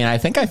 I mean, I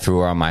think I threw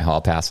her on my hall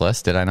pass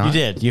list. Did I not? You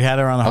did. You had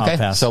her on the hall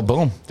pass. So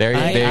boom. There you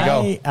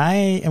go.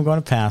 I am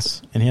going to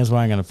pass, and here's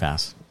why I'm going to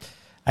pass.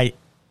 I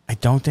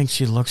don't think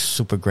she looks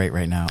super great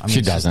right now. I mean,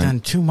 she doesn't. She's done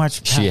too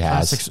much. She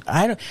has.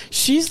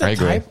 She's the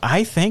type,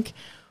 I think,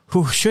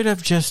 who should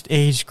have just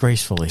aged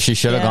gracefully. She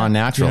should have gone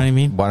natural. You know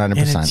what I mean? 100%.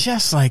 And it's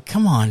just like,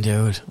 come on,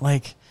 dude.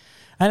 Like,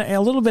 a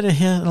little bit of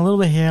here, a little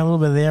bit here, a little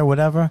bit there,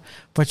 whatever.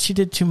 But she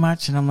did too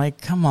much, and I'm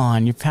like, come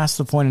on, you're past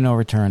the point of no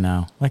return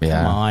now. Like,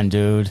 come on,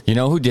 dude. You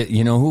know who did?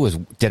 You know who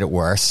did it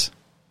worse?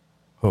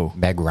 Who?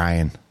 Meg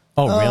Ryan.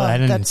 Oh, really? I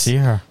didn't see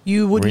her.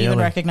 You wouldn't even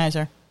recognize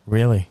her.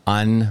 Really?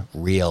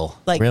 Unreal.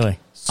 Like, really?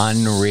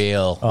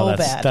 Unreal. Oh,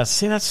 bad. That's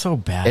so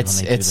bad when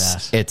they do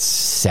that. It's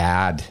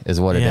sad is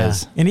what it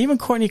is. And even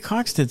Courtney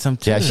Cox did some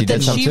too. Yeah, she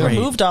did some too. She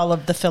removed all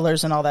of the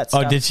fillers and all that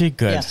stuff. Oh, did she?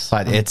 Good. Yes.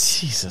 But it's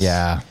Jesus.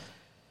 Yeah.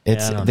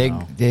 It's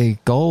they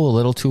go a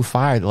little too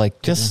far.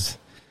 Like just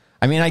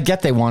I mean, I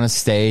get they want to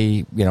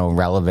stay,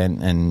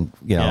 relevant and,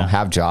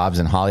 have jobs,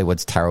 and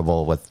Hollywood's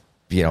terrible with,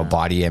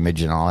 body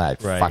image and all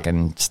that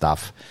fucking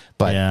stuff.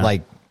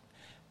 But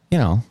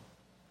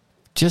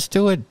just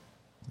do it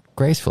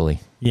gracefully.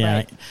 Yeah.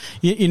 Right.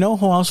 You know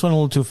who else went a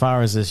little too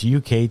far is this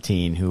UK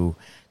teen who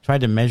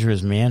tried to measure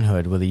his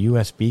manhood with a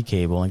USB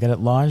cable and got it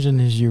lodged in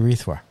his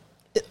urethra.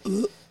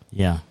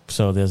 Yeah.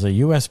 So there's a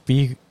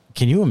USB.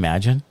 Can you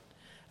imagine?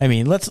 I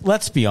mean,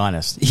 let's be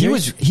honest. He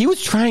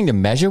was trying to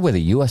measure with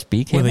a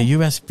USB cable? With a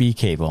USB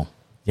cable.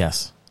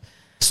 Yes.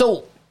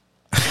 So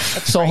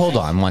hold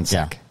on one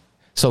sec. Yeah.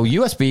 So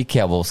USB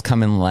cables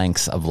come in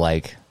lengths of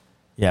 3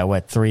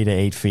 to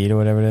 8 feet or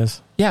whatever it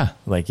is? Yeah.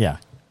 Like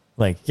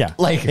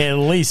at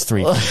least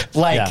 3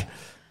 feet.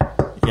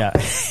 Yeah.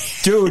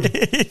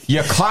 Dude,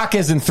 your cock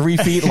isn't 3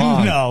 feet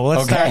long. No,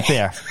 let's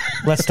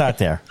start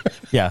there.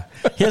 Yeah.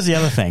 Here's the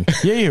other thing.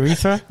 Your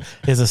urethra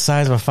is the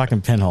size of a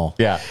fucking pinhole.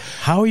 Yeah.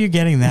 How are you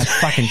getting that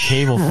fucking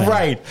cable thing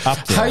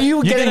up there? How are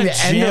you getting the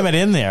end of it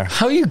in there?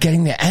 How are you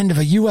getting the end of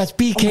a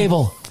USB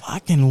cable?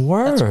 Fucking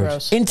word. That's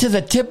gross. Into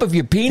the tip of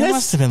your penis? There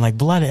must have been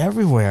blood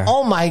everywhere.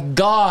 Oh my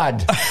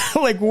God.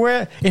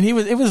 Where? And it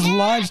was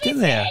lodged in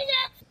there.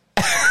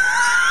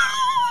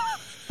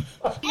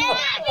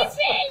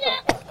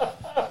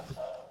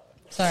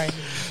 Sorry.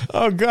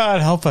 Oh,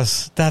 God, help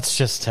us. That's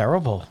just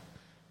terrible.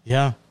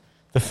 Yeah.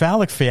 The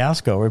phallic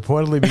fiasco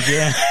reportedly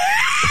began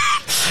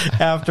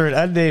after an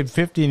unnamed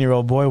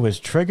 15-year-old boy was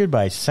triggered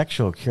by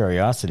sexual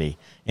curiosity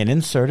and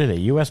inserted a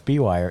USB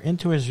wire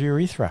into his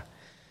urethra.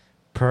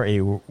 Per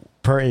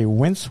a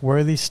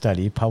wince-worthy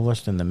study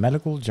published in the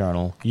medical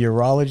journal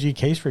Urology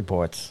Case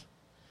Reports.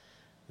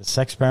 The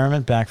sex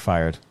experiment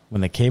backfired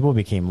when the cable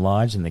became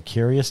lodged in the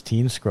curious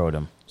teen's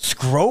scrotum.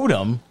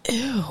 Scrotum?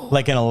 Ew.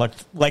 Like an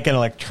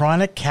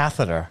electronic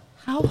catheter.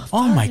 How?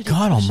 Oh my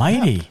God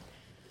Almighty!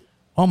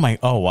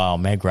 Oh wow,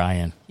 Meg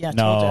Ryan. Yeah.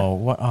 No.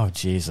 What? Oh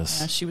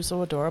Jesus. Yeah, she was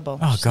so adorable.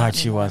 Oh God,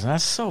 she was.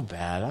 That's so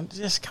bad.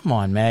 Come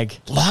on, Meg.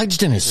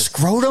 Lodged in his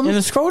scrotum. In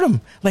his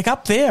scrotum,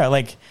 up there,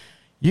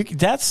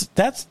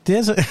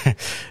 there's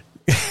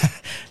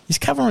he's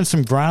covering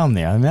some ground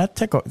there. I mean, that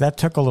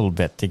took a little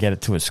bit to get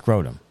it to his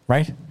scrotum,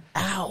 right?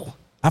 Ow.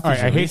 All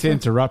right, I hate to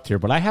interrupt here,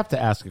 but I have to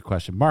ask a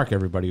question. Mark,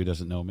 everybody who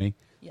doesn't know me,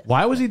 yes.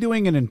 Why was he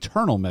doing an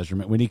internal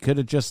measurement when he could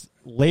have just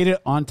laid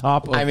it on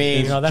top of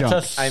his that's junk?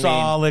 a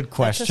solid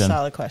question. That's a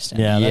solid question.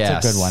 Yeah,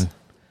 that's a good one.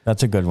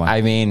 That's a good one.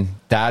 I mean,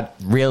 that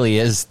really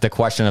is the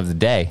question of the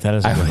day. That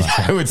is a good one.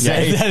 I would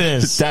say that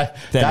is.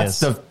 That's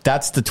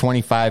the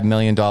 $25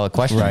 million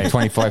question, right.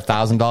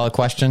 $25,000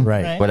 question,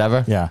 right?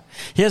 Whatever. Yeah.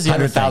 Here's the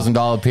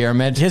 $100,000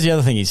 pyramid. Here's the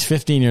other thing. He's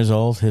 15 years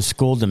old. His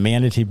school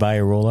demanded he buy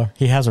a ruler.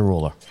 He has a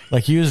ruler.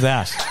 Use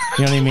that.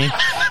 You know what I mean?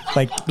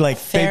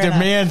 They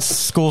demand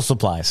school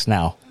supplies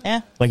now.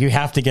 Yeah. You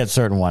have to get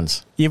certain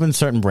ones, even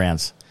certain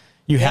brands.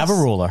 You have a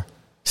ruler.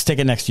 Stick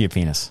it next to your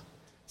penis.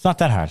 It's not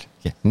that hard.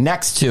 Yeah.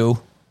 Next to.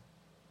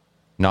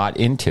 Not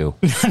into.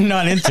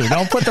 Not into.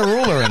 Don't put the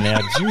ruler in there.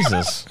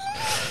 Jesus.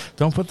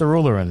 Don't put the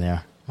ruler in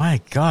there. My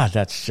God,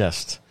 that's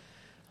just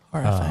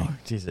horrifying.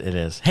 Jesus, it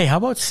is. Hey, how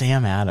about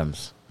Sam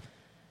Adams?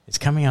 It's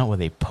coming out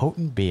with a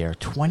potent beer,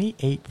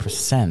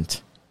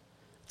 28%.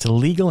 It's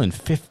illegal in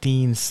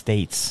 15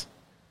 states.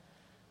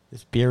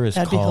 This beer is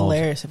That'd be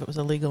hilarious if it was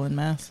illegal in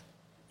Mass.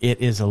 It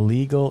is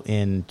illegal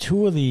in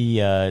 2 of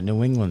the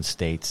New England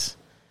states.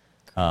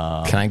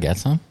 Can I get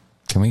some?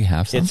 Can we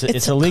have some?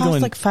 It's illegal.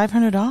 It costs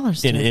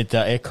 $500.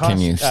 It costs Can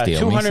you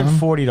steal me some?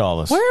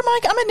 $240. Where am I?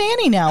 I'm a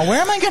nanny now.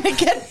 Where am I going to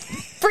get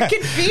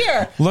freaking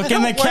beer? Look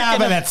in the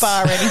cabinets.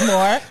 I don't work in a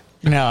bar anymore.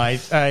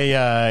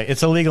 No,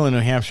 it's illegal in New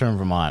Hampshire and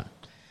Vermont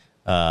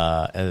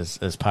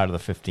as part of the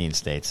 15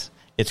 states.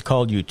 It's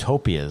called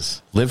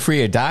Utopias. Live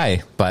free or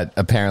die, but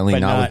apparently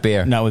not with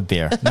beer. Not with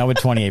beer. Not with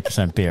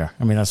 28% beer.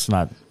 I mean, let's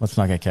not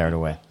get carried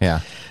away. Yeah.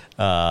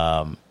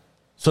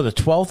 So the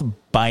 12th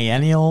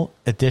biennial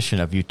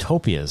edition of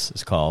Utopias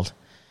is called.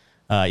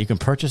 You can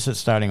purchase it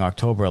starting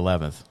October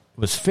 11th. It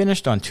was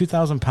finished on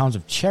 2,000 pounds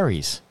of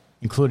cherries,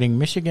 including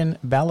Michigan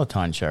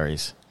Balaton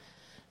cherries,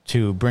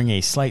 to bring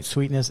a slight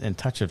sweetness and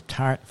touch of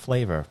tart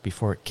flavor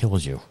before it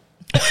kills you.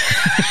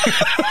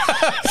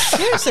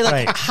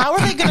 Seriously, how are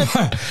they going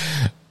to?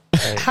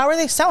 How are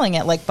they selling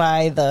it?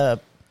 By the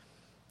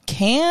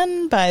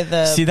can, by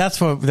the see that's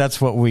what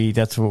we were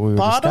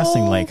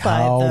discussing.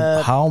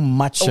 How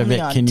much of it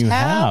can you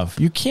have?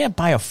 You can't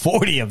buy a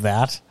 40 of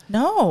that.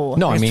 No.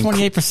 No, I It's mean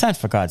 28%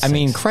 for God's sake. I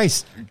mean,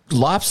 Christ,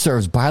 Lob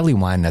serves barley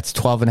wine that's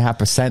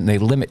 12.5%, and they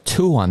limit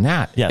 2 on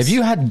that. Yes. If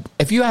you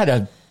had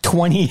a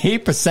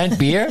 28%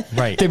 beer,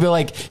 right, they'd be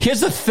like,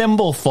 "Here's a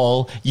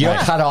thimbleful. You're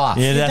cut off."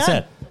 Yeah, that's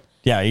it.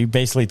 Yeah, you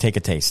basically take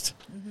a taste.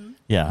 Mm-hmm.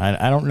 Yeah,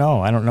 I don't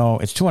know.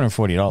 It's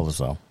 $240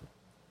 though.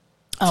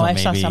 Oh, so I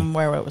saw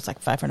somewhere where it was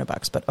like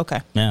 $500, but okay.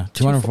 Yeah,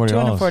 $240.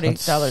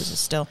 $240 is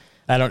still.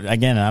 I don't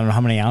know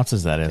how many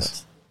ounces that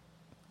is.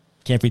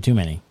 Can't be too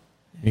many.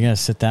 You're gonna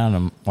sit down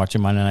and watch a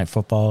Monday Night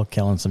Football,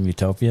 killing some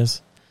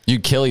utopias. You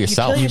kill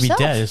yourself. You'd be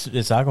dead.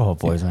 It's alcohol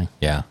poisoning.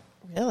 Yeah.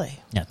 Really?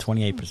 Yeah,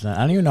 28%.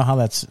 I don't even know how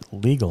that's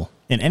legal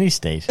in any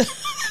state.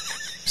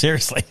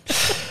 Seriously,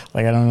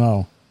 like I don't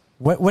know.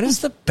 What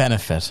is the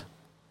benefit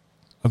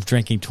of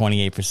drinking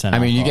 28%? I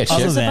mean, you get shit.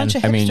 There's a bunch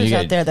of hipsters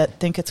out there that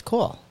think it's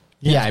cool.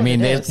 Yeah, I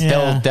mean,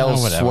 they'll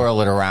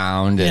swirl it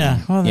around,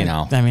 and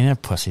I mean, they're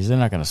pussies. They're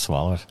not going to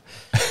swallow it.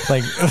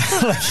 Like.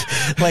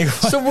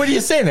 So what are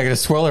you saying? They're going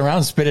to swirl it around,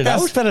 and spit it out,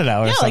 spit it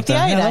out, yeah, or like the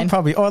iodine.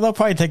 They'll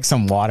probably take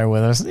some water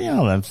with us. You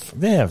know,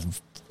 they're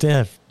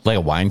like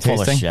a wine full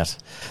tasting. Of shit.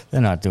 They're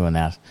not doing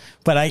that.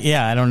 But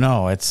I don't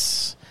know.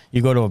 It's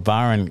you go to a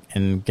bar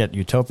and get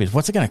utopias.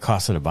 What's it going to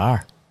cost at a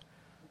bar?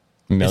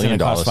 $1 million. It's going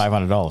to cost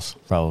 $500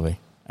 probably.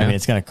 I mean,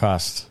 it's going to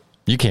cost.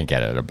 You can't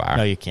get it at a bar.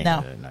 No, you can't.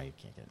 No. No, you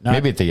can't get it.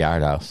 Maybe at the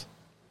Yard House.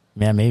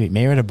 Yeah,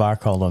 maybe at a bar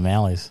called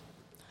O'Malley's.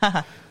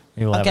 Maybe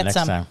we'll I'll get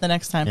some the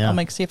next time. Yeah.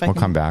 I'll see if I We'll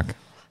can come back.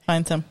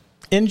 find some.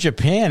 In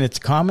Japan, it's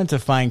common to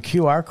find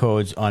QR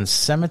codes on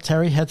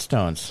cemetery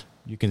headstones.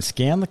 You can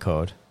scan the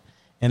code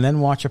and then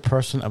watch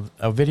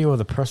a video of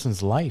the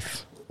person's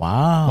life.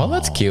 Wow. Well,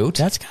 that's cute.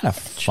 That's kind of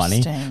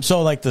funny.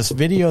 So, like this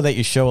video that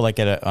you show, like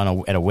at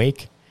a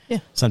wake. Yeah.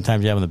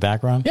 Sometimes you have in the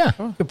background. Yeah.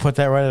 You can put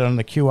that right on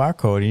the QR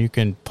code, and you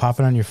can pop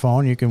it on your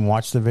phone. You can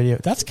watch the video.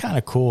 That's kind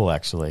of cool,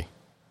 actually.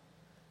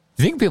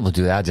 Do you think people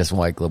do that? Just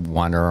like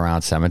wander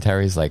around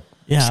cemeteries, like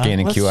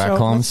scanning QR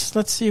codes.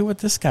 Let's see what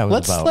this guy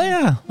was about.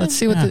 Yeah. Let's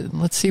see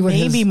what.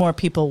 Maybe more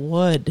people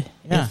would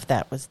if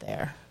that was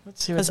there.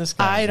 Let's see what this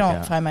guy. I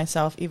don't find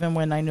myself, even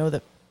when I know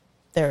that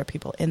there are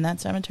people in that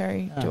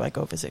cemetery, do I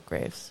go visit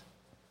graves?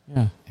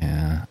 Yeah.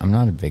 Yeah. I'm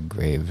not a big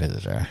grave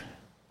visitor.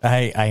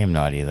 I am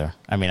not either.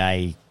 I mean,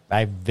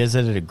 I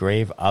visited a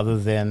grave other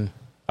than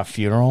a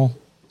funeral.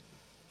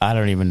 I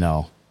don't even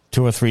know.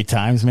 2 or 3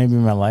 times maybe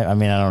in my life. I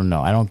mean, I don't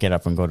know. I don't get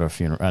up and go to a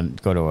funeral,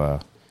 go to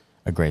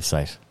a grave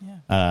site.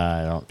 Yeah.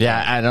 I don't.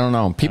 Yeah, I don't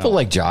know. People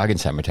like jog in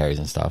cemeteries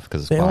and stuff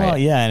because it's quiet. Well,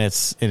 yeah, and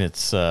it's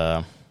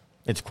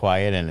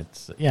quiet and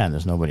and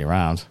there's nobody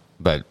around.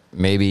 But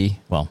maybe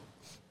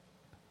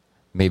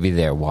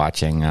they're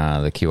watching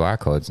the QR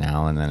codes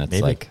now, and then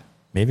it's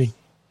maybe,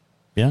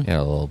 yeah,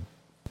 a little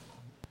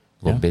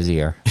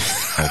busier.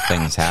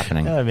 Things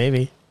happening.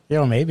 Maybe.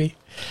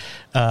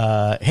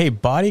 Hey,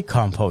 body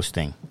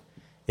composting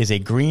is a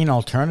green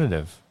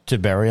alternative to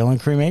burial and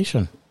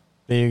cremation.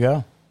 There you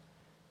go.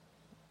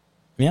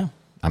 Yeah.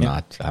 I'm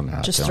not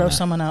just throw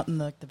someone out in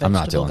the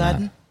vegetable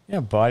garden. Yeah,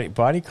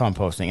 body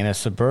composting in a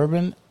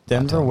suburban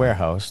Denver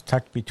warehouse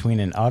tucked between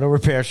an auto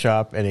repair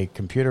shop and a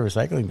computer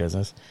recycling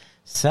business.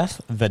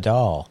 Seth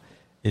Vidal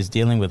is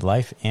dealing with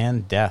life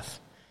and death.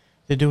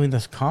 They're doing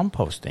this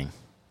composting.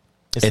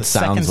 It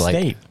sounds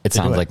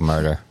like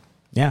murder.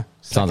 Yeah,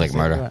 sounds like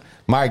murder.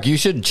 Mark, you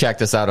should check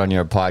this out on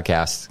your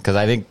podcast because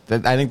I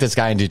think this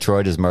guy in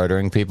Detroit is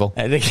murdering people,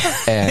 and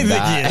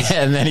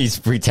then he's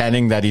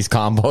pretending that he's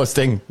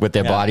composting with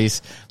their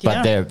bodies,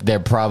 but they're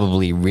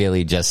probably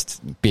really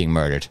just being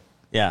murdered.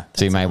 Yeah,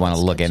 so you might want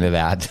to look into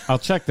that. I'll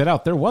check that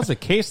out. There was a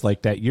case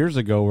like that years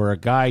ago where a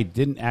guy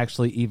didn't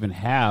actually even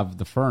have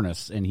the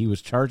furnace, and he was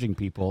charging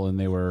people, and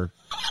there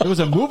was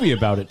a movie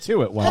about it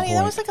too at one point.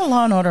 That was like a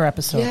Law and Order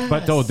episode. Yes.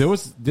 But though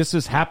this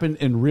has happened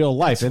in real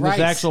life, and there's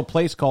an actual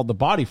place called the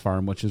Body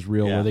Farm, which is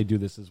real, where they do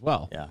this as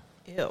well. Yeah.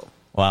 Ew.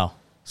 Wow.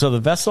 So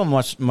the vessel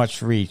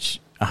must reach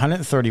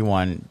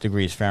 131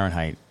 degrees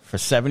Fahrenheit for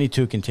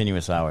 72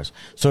 continuous hours.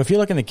 So if you're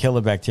looking to kill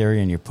the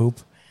bacteria in your poop,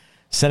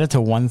 set it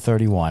to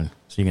 131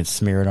 so you can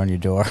smear it on your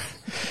door.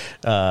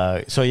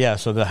 So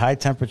the high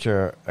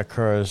temperature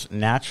occurs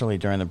naturally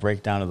during the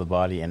breakdown of the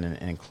body in an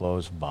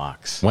enclosed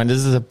box. When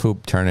does the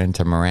poop turn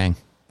into meringue?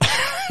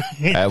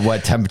 At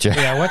what temperature?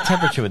 Yeah, what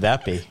temperature would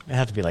that be? It'd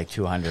have to be like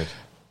 200.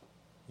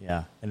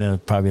 Yeah, and then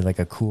probably like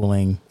a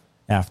cooling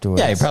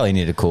afterwards. Yeah, you probably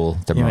need to cool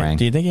the meringue.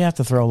 Do you think you have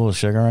to throw a little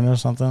sugar in it or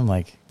something?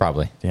 Like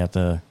probably. Do you have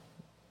to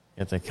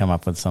come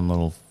up with some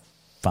little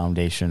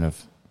foundation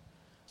of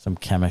some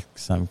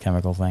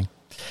chemical thing?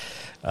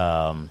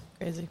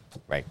 Crazy.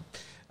 Right.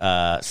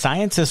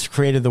 Scientists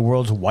created the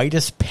world's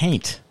whitest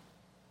paint.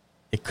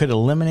 It could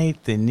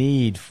eliminate the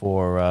need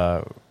for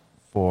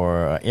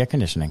air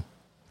conditioning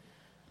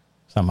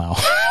somehow.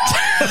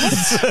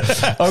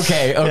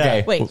 Okay.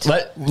 Yeah. Wait.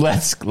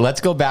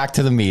 Let's go back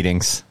to the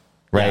meetings.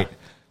 Right. Yeah.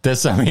 There's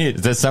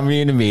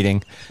somebody in a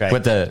meeting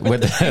with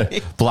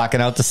the blocking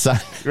out the sun.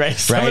 Right.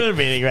 Somebody in a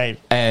meeting, right.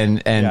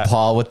 And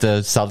Paul with the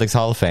Celtics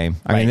Hall of Fame.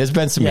 I mean, there's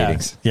been some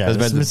meetings. Yeah,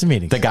 there's been some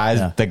meetings. The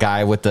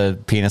guy with the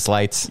penis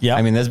lights. Yeah.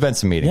 I mean, there's been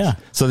some meetings. Yeah.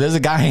 So there's a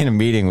guy in a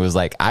meeting who was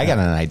like, I got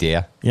an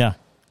idea. Yeah.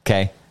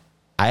 Okay.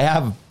 I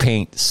have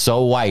paint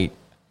so white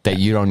that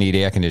you don't need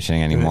air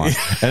conditioning anymore.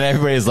 And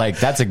everybody's like,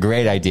 that's a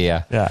great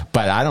idea. Yeah.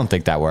 But I don't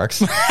think that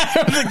works. I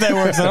don't think that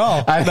works at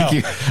all. I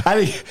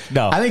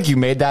think you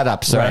made that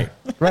up, sir.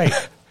 Right.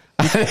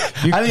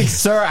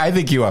 I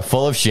think you are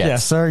full of shit. Yeah,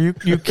 sir,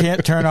 you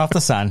can't turn off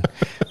the sun.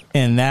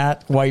 And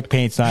that white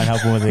paint's not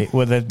helping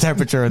with the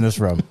temperature in this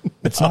room.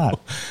 It's not.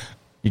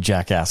 You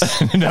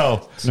jackass.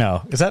 No.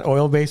 Is that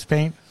oil-based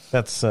paint?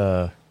 That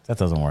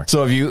doesn't work.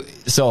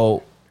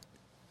 So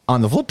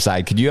on the flip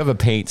side, could you have a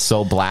paint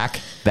so black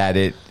that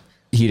it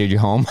heated your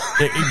home?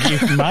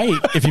 You might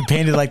if you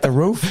painted like the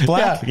roof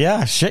black.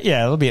 Yeah, shit.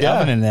 Yeah, it'll be an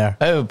oven in there.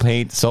 I have a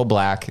paint so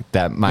black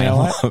that my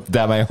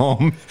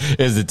home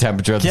is the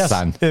temperature of the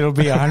sun. It'll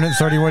be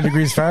 131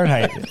 degrees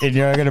Fahrenheit, and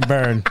you're going to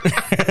burn.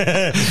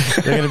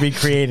 You're going to be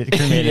cremated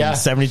in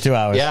 72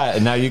 hours. Yeah,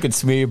 and now you can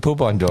smear your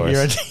poop on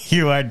doors.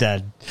 You are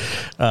dead.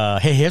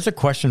 Hey, here's a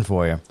question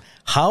for you.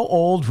 How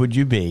old would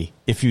you be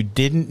if you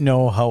didn't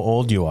know how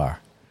old you are?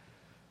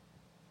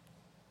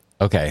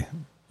 Okay.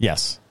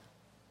 Yes.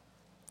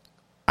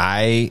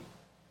 I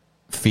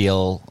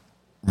feel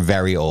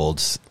very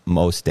old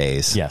most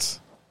days.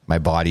 Yes. My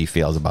body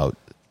feels about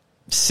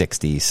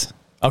 60s.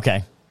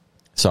 Okay.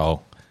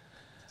 So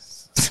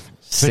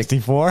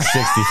 64?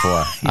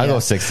 64. I'll go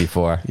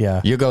 64. Yeah.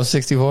 You go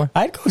 64?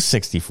 I'd go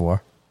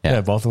 64.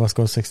 Yeah, both of us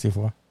go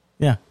 64.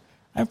 Yeah.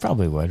 I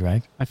probably would,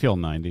 right? I feel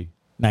 90.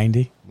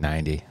 90?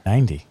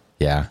 90.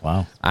 Yeah.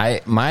 Wow.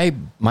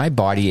 My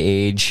body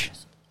age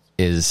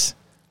is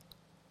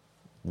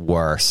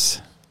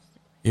worse.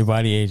 Your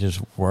body age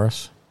is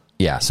worse?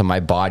 Yeah, so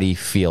my body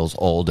feels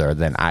older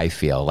than I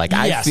feel. Like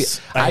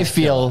I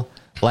feel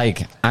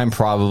like I'm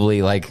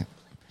probably like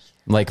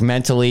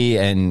mentally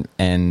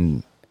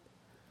and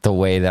the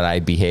way that I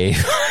behave.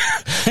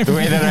 The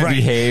way that I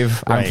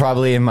behave, I'm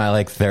probably in my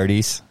like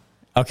 30s.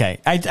 Okay.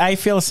 I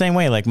feel the same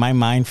way. Like my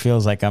mind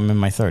feels like I'm in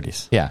my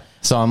 30s. Yeah.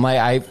 So I'm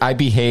like I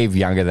behave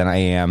younger than I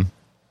am.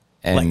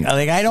 And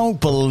like I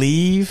don't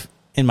believe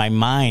in my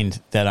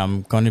mind that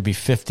I'm going to be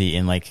 50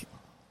 in like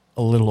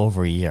a little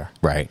over a year.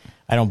 Right.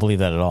 I don't believe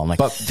that at all. I'm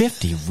like,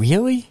 50?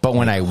 Really? But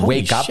when I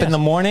wake up in the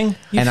morning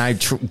and I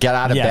get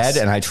out of bed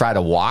and I try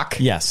to walk,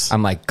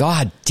 I'm like,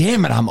 God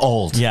damn it, I'm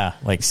old. Yeah,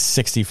 like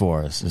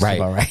 64 is right.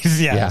 About right.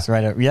 Yeah, that's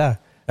right. Yeah,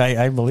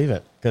 I believe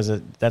it because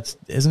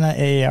isn't that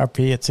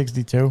AARP at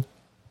 62?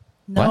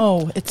 No,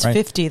 what? It's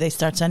 50. They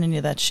start sending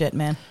you that shit,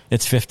 man.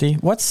 It's 50?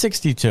 What's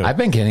 62? I've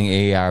been getting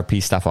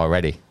AARP stuff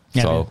already.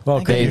 Yeah,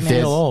 so they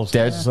feel old.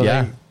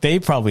 So they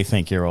probably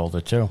think you're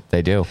older too.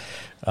 They do.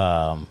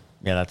 Yeah,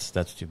 that's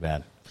too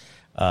bad.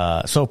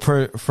 So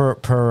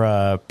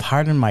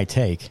pardon my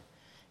take,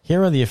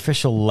 here are the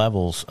official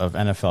levels of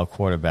NFL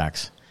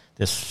quarterbacks.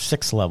 There's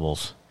 6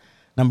 levels.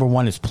 Number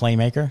 1 is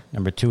playmaker.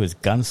 Number 2 is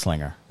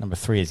gunslinger. Number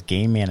 3 is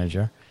game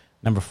manager.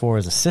 Number 4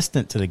 is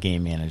assistant to the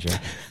game manager.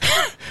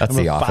 That's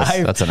the Office.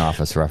 That's an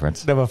Office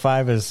reference. Number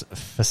 5 is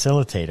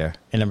facilitator,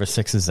 and number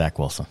 6 is Zach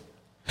Wilson.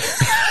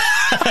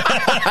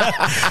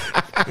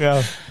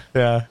 Yeah.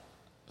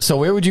 So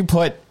where would you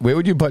put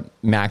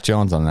Mac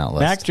Jones on that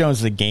list? Mac Jones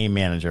is the game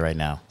manager right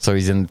now. So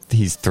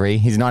he's 3.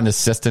 He's not an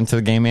assistant to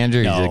the game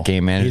manager. No, he's a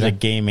game manager. He's a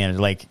game manager.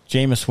 Like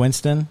Jameis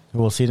Winston, who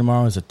we'll see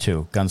tomorrow, is a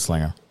 2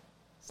 gunslinger.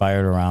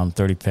 Fired around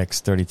 30 picks,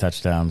 30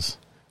 touchdowns.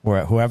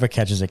 Whoever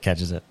catches it,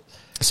 catches it.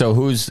 So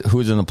who's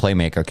in the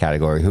playmaker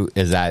category? Who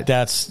is that?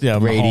 That's Brady,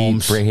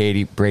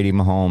 Mahomes. Brady,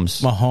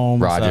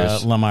 Mahomes,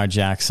 Rodgers, Lamar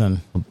Jackson.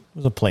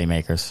 Those are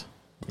playmakers.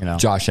 You know,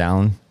 Josh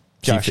Allen.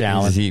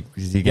 Allen. Does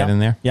he get in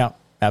there? Yeah,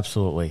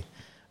 absolutely.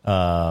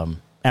 Aaron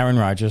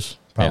Rodgers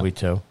probably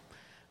too.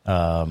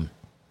 Russell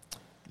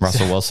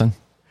Wilson.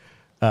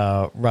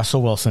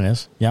 Russell Wilson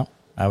is. Yeah,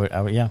 I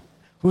would. Yeah.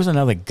 Who's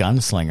another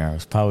gunslinger? It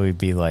would probably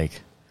be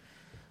like.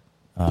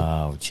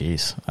 Oh,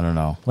 geez, I don't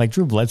know. Like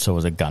Drew Bledsoe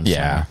was a gunslinger.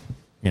 Yeah.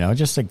 You know,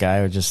 just a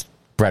guy who just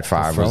Brett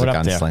Favre was a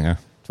gunslinger.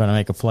 Trying to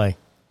make a play.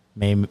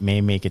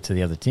 May make it to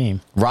the other team.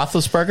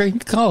 Roethlisberger, you can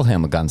call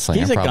him a gunslinger.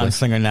 He's a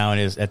gunslinger now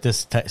at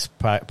this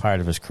part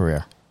of his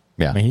career.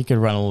 Yeah. I mean, he could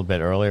run a little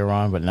bit earlier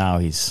on, but now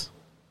he's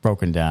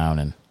broken down,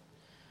 and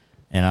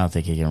I don't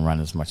think he can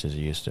run as much as he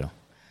used to.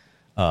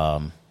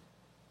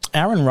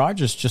 Aaron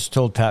Rodgers just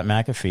told Pat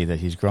McAfee that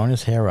he's grown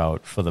his hair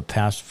out for the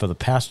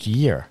past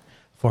year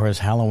for his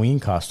Halloween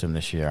costume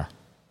this year.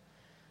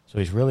 So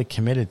he's really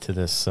committed to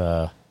this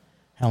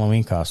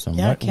Halloween costume.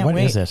 Yeah, I can't wait.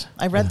 What is it?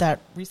 I read that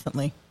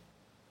recently,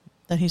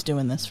 that he's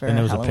doing this for and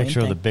there was Halloween a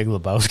picture thing. of the Big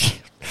Lebowski.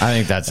 I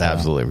think that's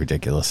absolutely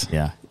ridiculous.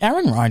 Yeah.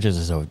 Aaron Rodgers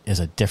is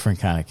a different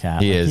kind of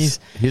cat. He is.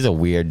 He's a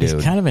weird dude.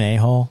 He's kind of an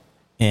a-hole,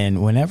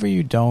 and whenever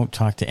you don't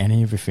talk to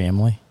any of your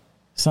family,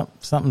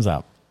 something's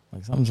up.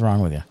 Like something's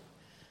wrong with you.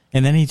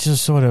 And then he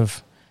just sort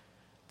of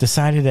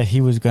decided that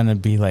he was going to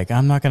be like,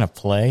 I'm not going to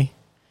play.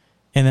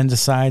 And then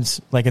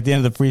decides, like at the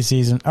end of the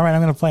preseason, all right,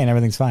 I'm going to play and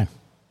everything's fine.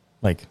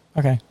 Like,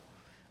 okay.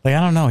 Like, I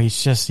don't know.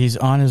 He's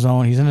on his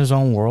own. He's in his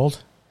own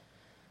world.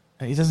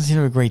 He doesn't seem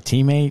to be a great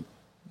teammate.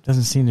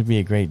 Doesn't seem to be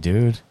a great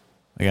dude.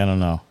 Like, I don't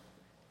know.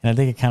 And I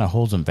think it kind of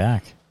holds him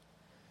back.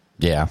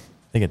 Yeah.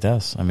 I think it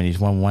does. I mean, he's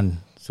won 1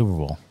 Super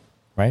Bowl,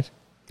 right?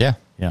 Yeah.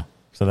 Yeah.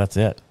 So that's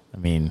it. I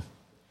mean,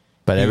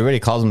 but everybody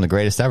calls him the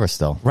greatest ever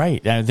still.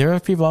 Right. There are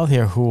people out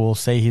there who will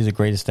say he's the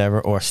greatest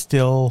ever or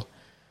still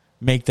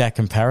make that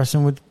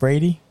comparison with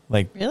Brady.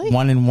 Like really?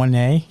 1 and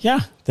 1A.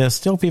 Yeah. There's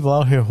still people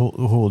out here who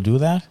will do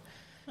that.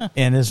 Huh.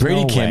 And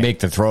Brady can't make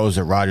the throws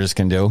that Rodgers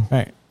can do.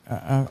 Right.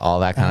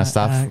 All that kind of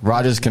stuff.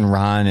 Rodgers can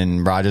run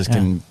and Rodgers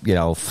can,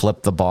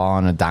 flip the ball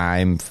on a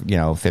dime,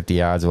 50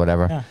 yards or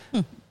whatever.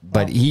 Yeah.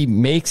 But he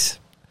makes...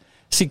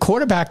 See,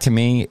 quarterback to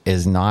me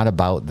is not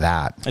about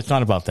that. It's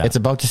not about that. It's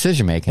about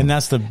decision making. And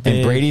that's the big...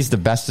 And Brady's the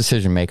best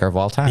decision maker of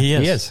all time. He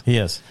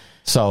is.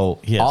 So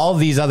all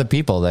these other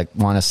people that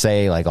want to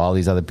say like all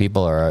these other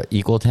people are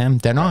equal to him,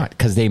 they're not,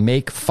 because they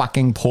make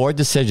fucking poor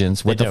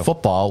decisions with the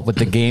football, with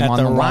the game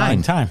on the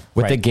line.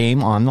 With the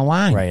game on the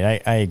line.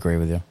 Right. I agree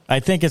with you. I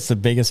think it's the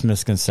biggest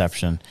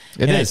misconception.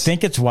 It is. I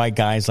think it's why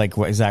guys like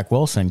Zach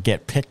Wilson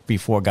get picked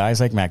before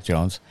guys like Mac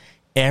Jones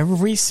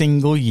every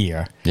single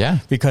year. Yeah.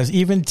 Because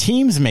even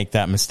teams make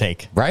that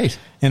mistake. Right.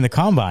 In the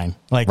combine.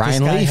 Like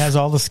Ryan this guy Leaf has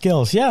all the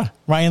skills. Yeah.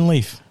 Ryan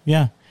Leaf.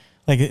 Yeah.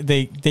 Like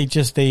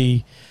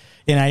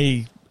and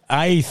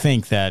I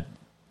think that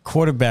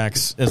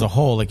quarterbacks as a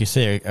whole, like you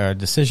say, are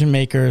decision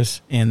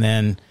makers, and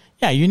then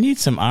you need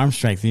some arm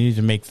strength. You need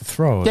to make the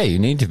throws. Yeah, you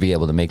need to be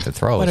able to make the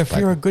throws. But if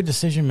you're a good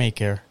decision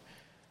maker,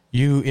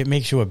 it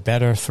makes you a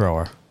better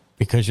thrower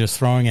because you're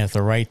throwing at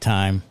the right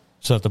time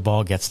so that the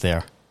ball gets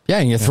there. Yeah,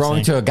 and you're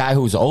throwing to a guy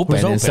who's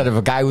open instead of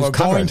a guy who's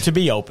covered. Going to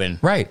be open.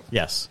 Right.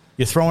 Yes.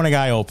 You're throwing a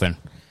guy open.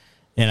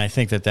 And I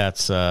think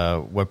that's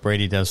what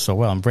Brady does so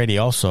well. And Brady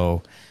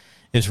also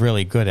is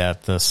really good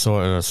at the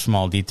sort of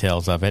small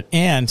details of it.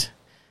 And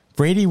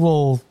Brady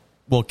will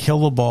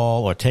kill the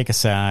ball or take a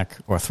sack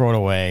or throw it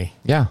away.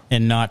 Yeah.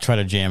 And not try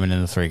to jam it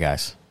into 3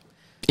 guys.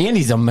 And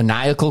he's a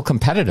maniacal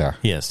competitor.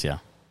 He is, yeah.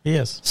 He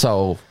is.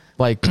 So,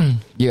 like,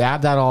 you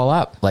add that all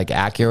up. Like,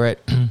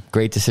 accurate,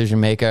 great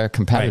decision maker,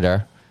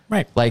 competitor.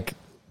 Right. Like,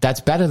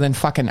 that's better than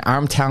fucking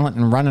arm talent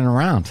and running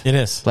around. It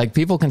is. Like,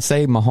 people can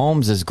say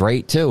Mahomes is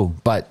great, too,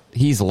 but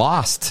he's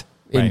lost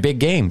in big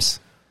games.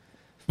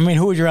 I mean,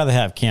 who would you rather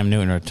have, Cam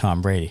Newton or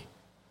Tom Brady?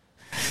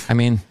 I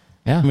mean,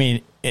 yeah. I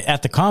mean,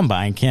 at the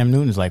combine, Cam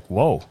Newton's like,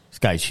 whoa, this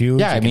guy's huge.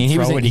 Yeah, I mean, he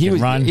can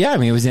run. Yeah, I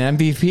mean, he was an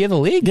MVP of the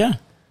league. Yeah.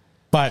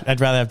 But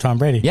I'd rather have Tom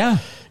Brady. Yeah.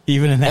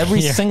 Even in that Every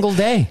year. single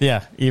day.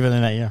 Yeah, even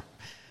in that year.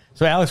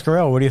 So, Alex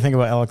Guerrero, what do you think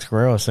about Alex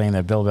Guerrero saying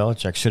that Bill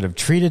Belichick should have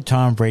treated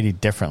Tom Brady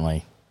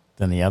differently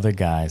than the other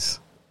guys?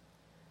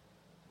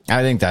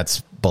 I think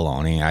that's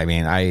baloney. I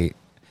mean,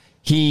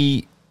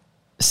 he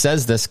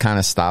says this kind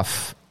of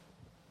stuff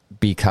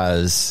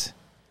because,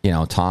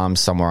 Tom's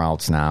somewhere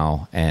else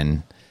now,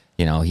 and,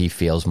 he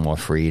feels more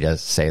free to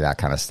say that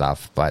kind of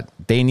stuff. But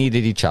they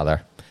needed each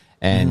other,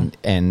 and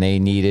Brady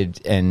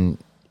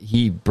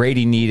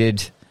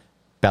needed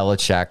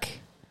Belichick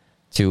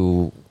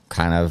to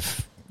kind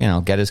of,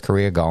 get his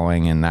career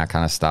going and that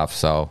kind of stuff.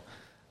 So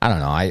I don't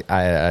know.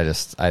 I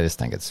just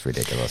think it's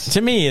ridiculous.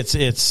 To me,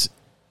 it's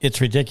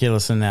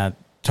ridiculous in that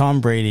Tom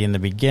Brady in the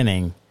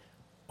beginning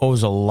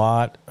owes a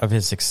lot of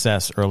his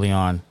success early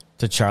on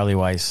to Charlie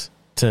Weiss,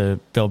 to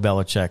Bill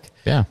Belichick,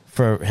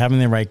 for having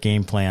the right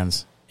game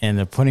plans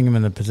and putting him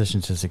in the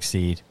position to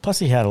succeed. Plus,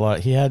 he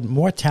had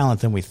more talent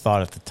than we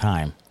thought at the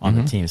time on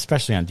the team,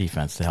 especially on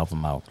defense, to help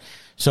him out.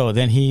 So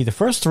then the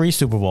first 3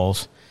 Super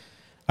Bowls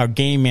are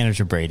game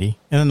manager Brady,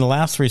 and then the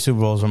last 3 Super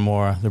Bowls are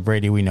more the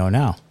Brady we know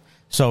now.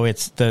 So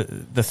it's the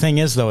thing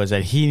is though is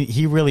that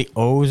he really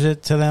owes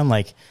it to them.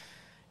 Like,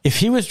 if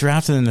he was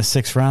drafted in the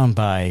 6th round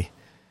by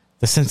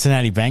the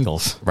Cincinnati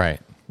Bengals, right,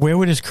 where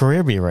would his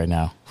career be right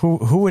now?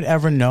 Who would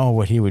ever know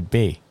what he would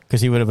be?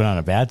 Because he would have been on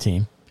a bad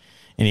team,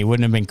 and he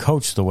wouldn't have been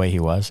coached the way he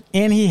was.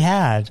 And he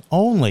had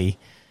only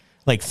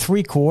like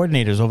 3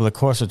 coordinators over the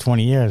course of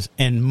 20 years,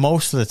 and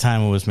most of the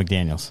time it was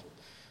McDaniels.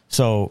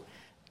 So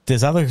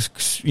there's other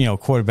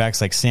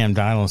quarterbacks like Sam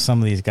Darnold and some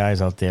of these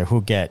guys out there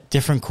who get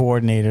different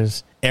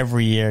coordinators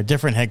every year,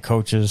 different head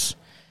coaches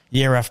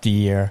year after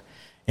year,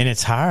 and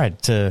it's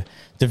hard to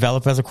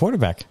develop as a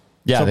quarterback.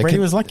 Yeah, so Brady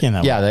was lucky in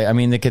that. Yeah, I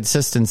mean, the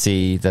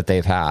consistency that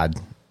they've had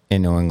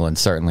in New England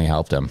certainly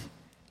helped him.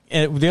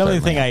 And the other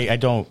thing I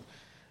don't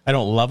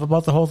love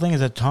about the whole thing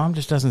is that Tom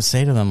just doesn't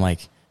say to them,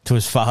 like, to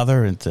his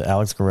father and to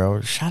Alex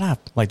Guerrero, shut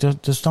up, like,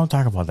 just don't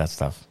talk about that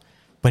stuff.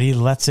 But he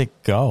lets it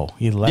go.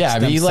 He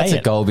lets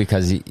it go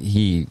because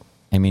he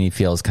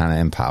feels kind of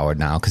empowered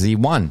now because he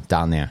won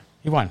down there.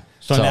 He won.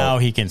 So now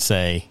he can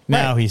say,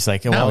 he's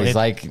like, well,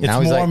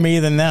 it's more me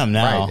than them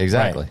now. Right,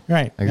 exactly.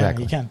 Right.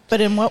 Exactly. Yeah, he can.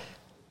 But in what,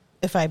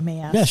 if I may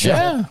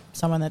ask,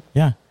 someone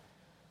that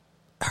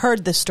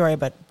heard this story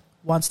but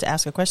wants to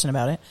ask a question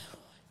about it,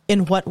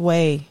 in what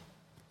way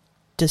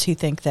does he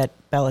think that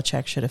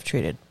Belichick should have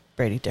treated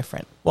Brady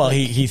different? Well,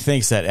 he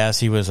thinks that as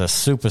he was a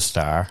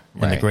superstar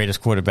and the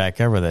greatest quarterback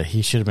ever, that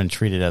he should have been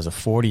treated as a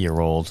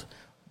 40-year-old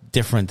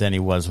different than he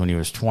was when he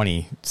was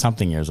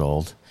 20-something years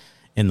old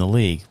in the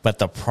league. But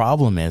the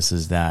problem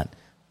is that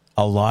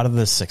a lot of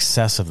the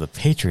success of the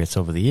Patriots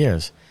over the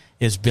years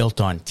is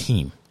built on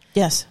team.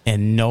 Yes.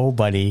 And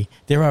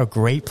there are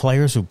great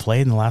players who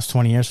played in the last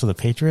 20 years for the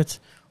Patriots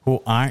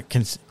who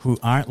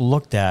aren't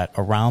looked at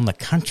around the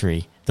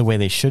country the way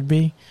they should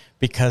be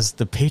because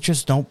the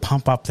Patriots don't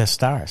pump up their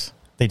stars.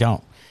 They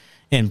don't.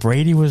 And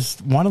Brady was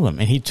one of them.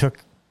 And he took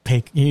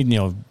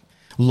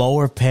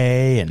lower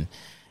pay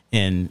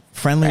and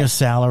friendlier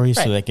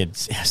salaries so they could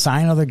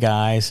sign other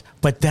guys.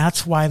 But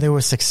that's why they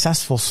were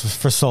successful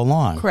for so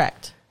long.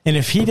 Correct. And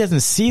if he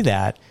doesn't see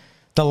that,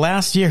 the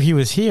last year he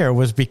was here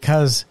was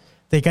because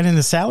they got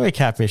into salary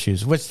cap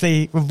issues, which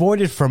they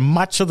avoided for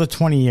much of the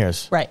 20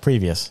 years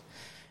previous.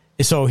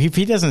 So if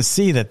he doesn't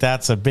see that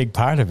that's a big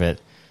part of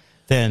it,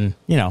 then,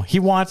 he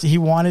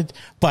wanted,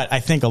 but I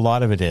think a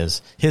lot of it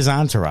is his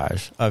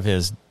entourage of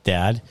his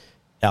dad,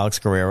 Alex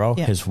Guerrero,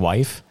 his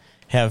wife,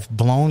 have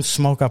blown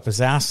smoke up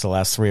his ass the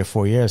last 3 or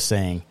 4 years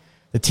saying,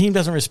 the team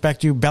doesn't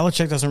respect you,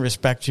 Belichick doesn't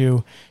respect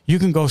you, you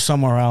can go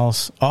somewhere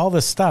else, all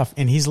this stuff,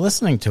 and he's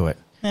listening to it.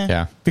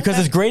 Yeah. Because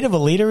as great of a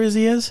leader as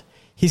he is,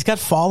 he's got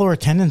follower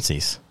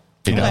tendencies.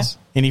 He does.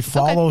 And he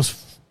follows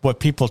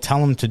what people tell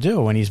him to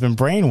do, and he's been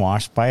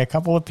brainwashed by a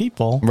couple of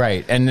people.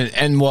 Right. And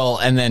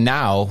then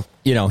now,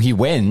 he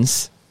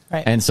wins.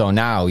 Right. And so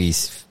now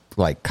he's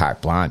like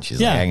carte blanche. He's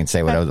like, I can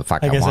say whatever the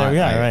fuck I want.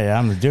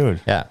 I'm the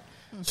dude. Yeah.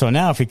 So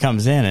now if he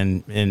comes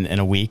in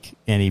a week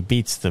and he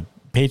beats the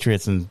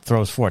Patriots and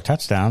throws 4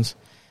 touchdowns,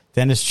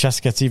 then his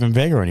chest gets even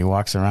bigger and he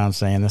walks around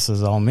saying, this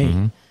is all me.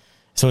 Mm-hmm.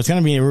 So it's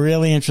going to be a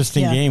really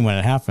interesting game when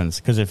it happens.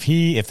 Because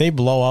if they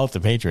blow out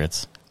the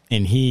Patriots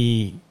and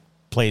he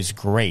plays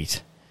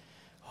great,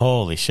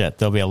 holy shit,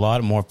 there'll be a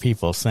lot more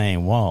people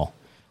saying, whoa,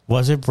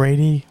 was it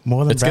Brady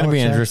more than Belichick? It's going to be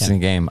an interesting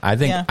game. I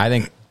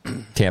think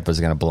Tampa's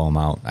going to blow them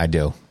out. I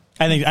do.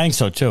 I think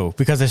so too,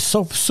 because they're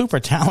so super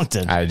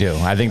talented. I do.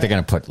 I think they're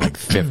going to put like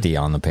 50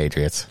 on the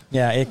Patriots.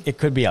 Yeah, it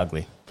could be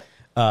ugly.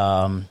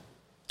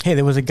 Hey,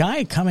 there was a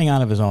guy coming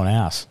out of his own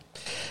ass.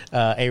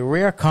 A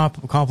rare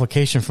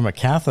complication from a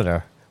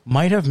catheter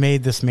might have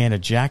made this man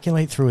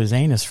ejaculate through his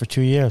anus for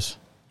 2 years.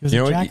 He was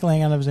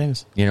ejaculating out of his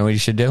anus. You know what you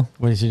should do?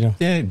 What did you do?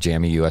 Yeah,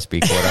 jam a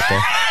USB cord up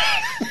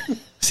there.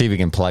 See if we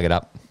can plug it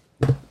up.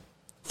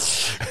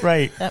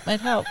 Right. That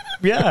might help.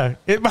 Yeah,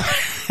 it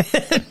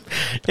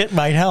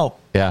might help.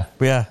 Yeah.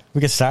 Yeah,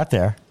 we could start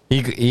there.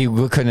 He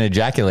couldn't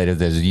ejaculate if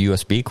there's a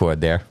USB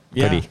cord there,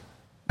 could he?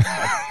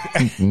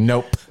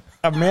 Nope.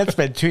 A man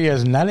spent 2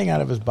 years nutting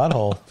out of his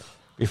butthole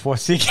before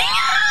seeking...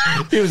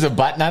 He was a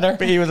butt nutter?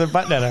 He was a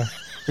butt nutter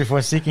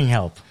before seeking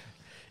help.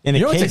 You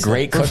know what's a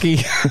great cookie?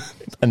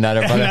 A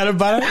Nutter Butter. A Nutter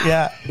Butter?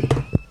 Yeah.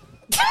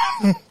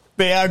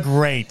 They are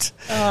great.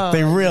 Oh,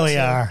 they really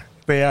are.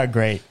 They are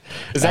great.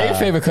 Is that your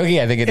favorite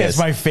cookie? I think it is. It's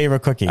my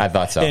favorite cookie. I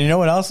thought so. And you know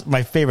what else?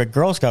 My favorite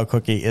Girl Scout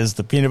cookie is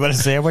the peanut butter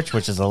sandwich,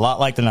 which is a lot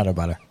like the Nutter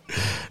Butter.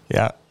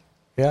 Yeah.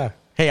 Yeah.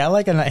 Hey,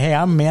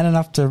 I'm man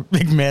enough to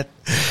admit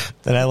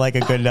that I like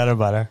a good Nutter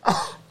Butter.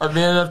 I'm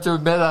man enough to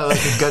admit I like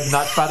a good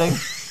nut butting.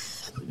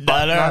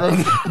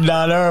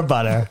 Nutter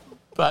Butter.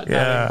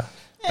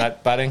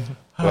 Nut butting.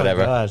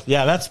 Whatever. Oh,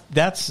 yeah,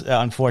 that's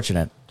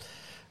unfortunate.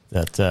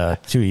 That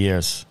 2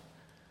 years.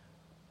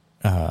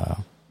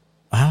 How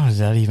does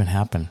that even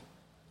happen?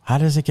 How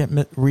does it get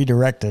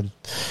redirected?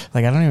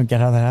 Like, I don't even get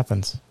how that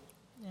happens.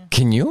 Yeah.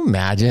 Can you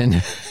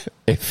imagine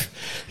if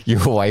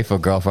your wife or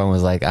girlfriend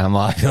was like, I'm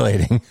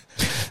ovulating,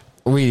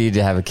 we need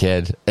to have a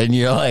kid, and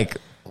you're like,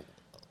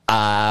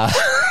 yeah,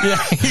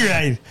 you're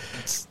right.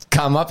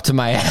 Come up to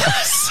my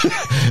ass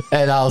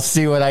and I'll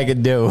see what I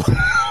can do.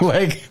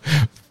 Like,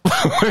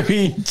 I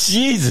mean,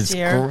 Jesus,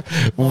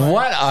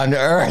 what on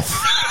earth?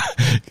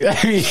 I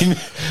mean,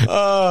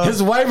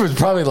 his wife was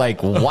probably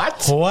like,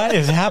 what? What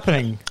is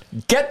happening?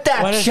 Get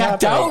that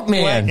checked out,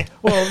 man.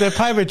 Well, they're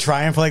probably been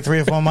trying for like 3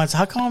 or 4 months.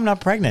 How come I'm not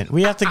pregnant?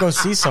 We have to go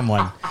see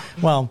someone.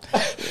 Well,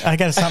 I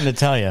got something to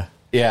tell you.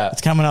 Yeah.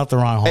 It's coming out the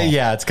wrong hole.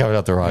 Yeah, it's coming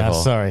out the wrong hole.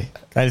 Sorry.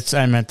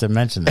 I meant to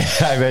mention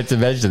that. I meant to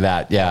mention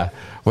that, yeah.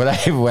 When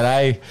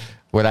I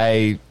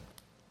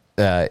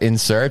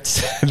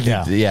insert,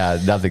 yeah,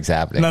 nothing's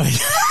happening. Nothing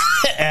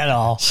at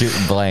all.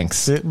 Shooting blanks.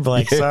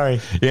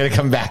 Sorry. You gotta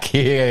come back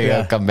here. You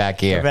gotta come back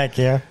here. Come back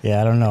here?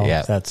 Yeah, I don't know.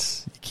 Yeah. You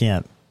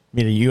can't.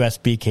 You need a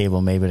USB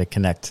cable maybe to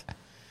connect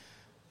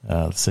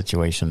the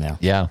situation there.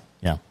 Yeah.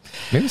 Yeah.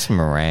 Maybe some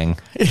meringue.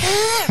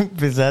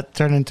 Does that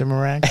turn into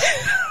meringue?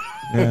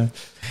 Yeah.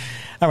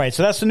 All right,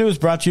 so that's the news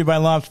brought to you by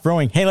Lobs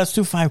Brewing. Hey, let's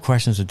do 5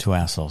 questions with 2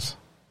 assholes.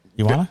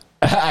 You want to?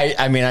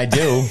 I mean, I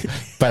do,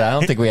 but I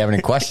don't think we have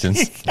any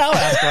questions. I'll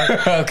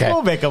ask one. Okay.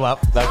 We'll make them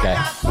up. Okay.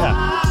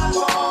 Yeah.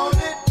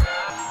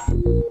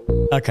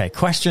 Okay,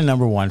 question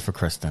number 1 for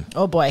Kristen.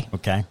 Oh, boy.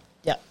 Okay.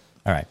 Yeah.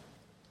 All right.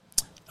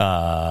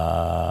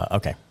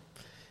 Okay.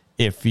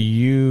 If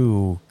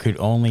you could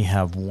only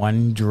have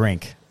one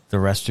drink the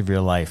rest of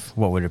your life,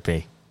 what would it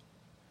be?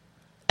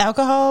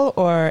 Alcohol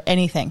or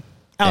anything?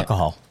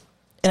 Alcohol.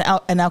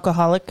 An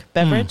alcoholic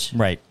beverage?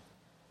 Right.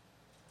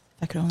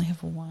 If I could only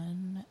have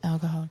one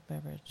alcoholic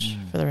beverage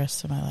for the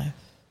rest of my life.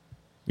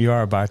 You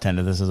are a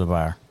bartender. This is a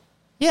bar.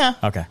 Yeah.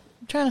 Okay.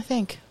 I'm trying to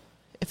think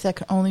if I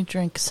could only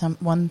drink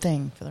one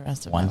thing for the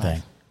rest of my life. One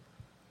thing.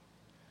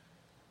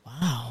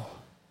 Wow.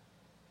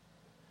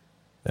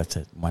 That's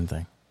it. One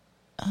thing.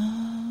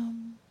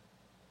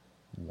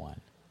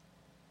 One.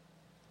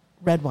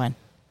 Red wine.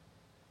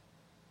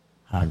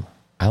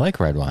 I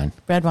like red wine.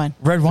 Red wine.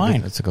 Red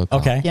wine. That's a good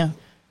call. Okay. Yeah.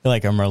 You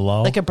like a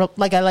Merlot?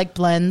 Like I like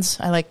blends.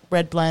 I like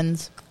red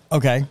blends.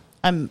 Okay.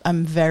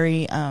 I'm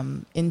very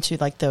into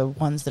like the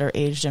ones that are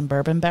aged in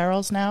bourbon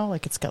barrels now.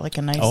 Like it's got like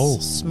a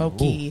nice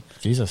smoky. Ooh.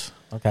 Jesus.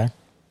 Okay.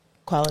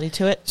 Quality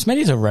to it.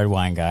 Smitty's a red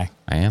wine guy.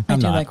 I am. I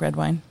do like red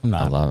wine. I'm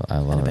not. I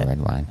love red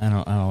wine. I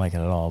don't like it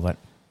at all, but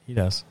he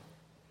does.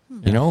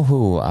 You know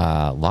who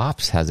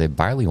Lops has a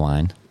barley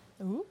wine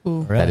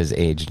Ooh. that is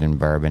aged in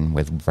bourbon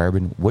with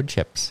bourbon wood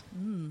chips.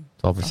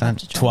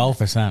 12%.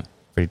 12%.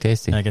 Pretty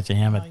tasty. I get you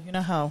hammered. You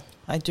know how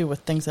I do with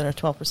things that are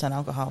 12%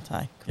 alcohol,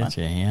 Ty. Come Get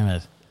you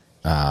hammered.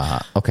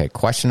 Okay,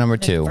 question number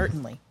 2.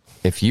 Inadvertently.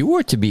 If you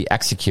were to be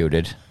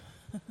executed,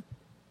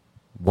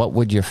 what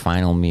would your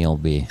final meal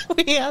be?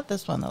 We had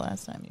this one the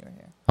last time you were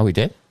here. Oh, we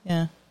did?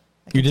 Yeah.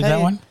 You did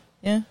that one?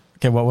 Yeah.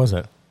 Okay, what was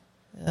it?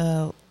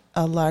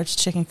 A large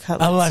chicken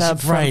cutlet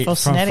sub right. from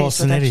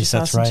Fulcinetti's.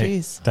 That's right.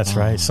 Cheese. That's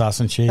right.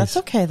 Sauce and cheese. That's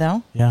okay,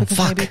 though. Yeah. Because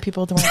maybe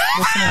people don't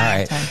listen all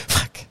the time.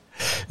 Fuck.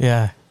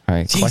 Yeah. All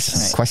right.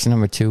 Question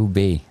number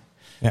 2B.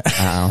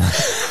 Yeah.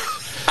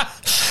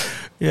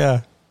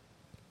 Yeah.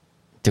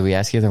 Did we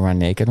ask you the run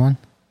naked one?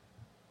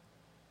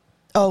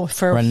 Oh,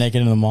 run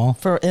naked in the mall?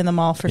 In the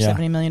mall for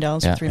 $70 million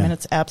for 3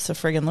 minutes?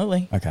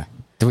 Abso-friggin-lutely. Okay.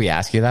 Did we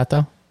ask you that,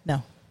 though?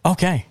 No.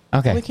 Okay.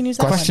 We can use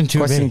that Question 2B.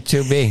 Question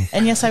 2B.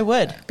 And yes, I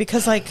would.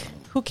 Because, like,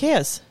 who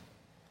cares?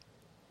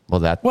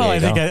 Well, I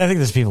think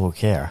there's people who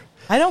care.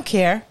 I don't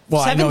care.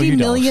 Well, $70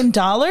 million?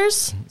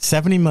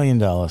 $70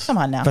 million. Come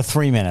on now. For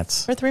 3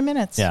 minutes. For 3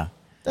 minutes. Yeah.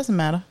 Doesn't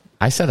matter.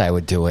 I said I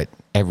would do it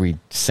every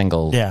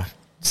single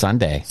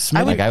Sunday.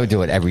 I would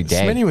do it every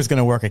day. Smitty was going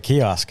to work a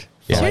kiosk.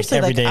 Yeah. Seriously,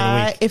 every day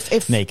of the week.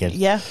 If naked.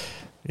 Yeah.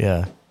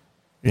 Yeah.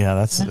 Yeah,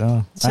 that's...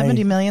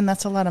 $70 million,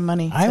 that's a lot of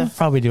money. I would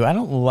probably do... I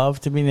don't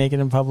love to be naked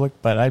in public,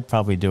 but I'd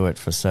probably do it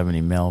for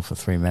 $70 million for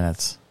 3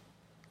 minutes.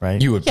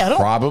 Right? You would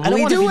probably I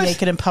don't want to be it?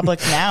 naked in public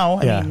now.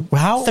 I mean,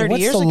 30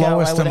 years ago,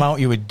 what's the lowest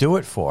amount you would do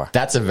it for?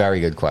 That's a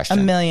very good question.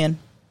 $1 million.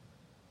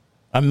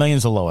 $1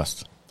 million's the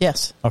lowest?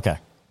 Yes. Okay.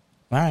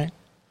 All right.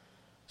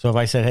 So if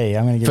I said, hey,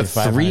 I'm going to give you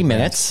 500 3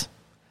 minutes?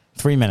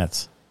 3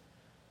 minutes.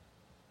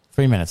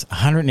 3 minutes.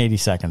 180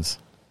 seconds.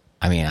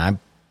 I mean,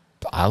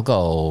 I'll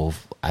go...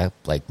 I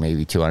like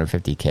maybe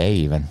 250K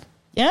even.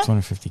 Yeah.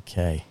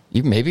 250K.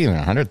 Maybe even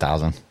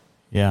 100,000.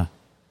 Yeah.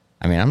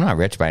 I mean, I'm not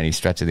rich by any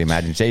stretch of the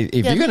imagination.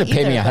 If you're going to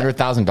pay me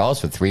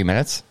 $100,000 for 3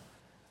 minutes,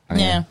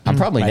 I'm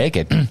probably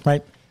naked.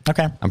 Right.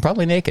 Okay. I'm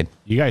probably naked.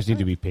 You guys need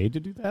to be paid to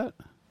do that?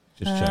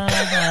 Just check.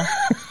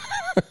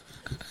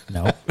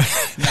 No.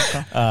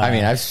 I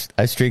mean,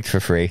 I've streaked for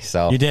free,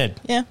 so you did.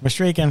 Yeah. We're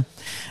streaking.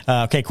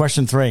 Okay.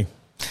 Question 3.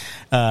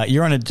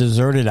 You're on a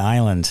deserted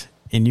island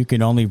and you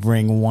can only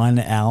bring one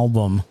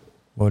album.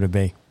 What would it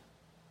be?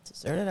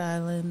 Deserted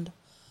island,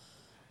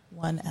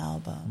 one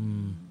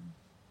album.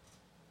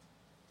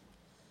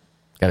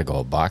 Got to go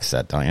a box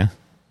set, don't you?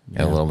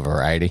 Get a little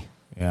variety.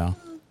 Yeah.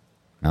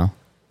 No?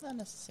 Not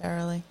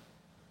necessarily.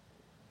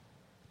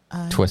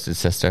 Twisted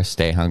Sister,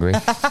 Stay Hungry.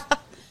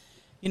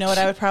 You know what?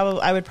 I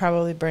would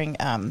probably bring.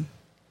 What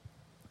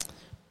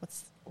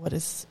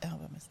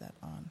album is that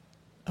on?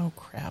 Oh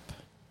crap!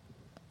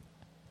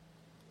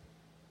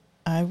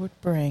 I would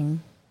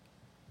bring.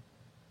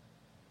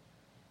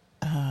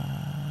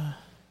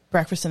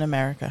 Breakfast in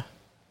America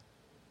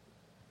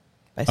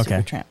by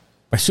Supertramp.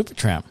 By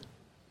Supertramp.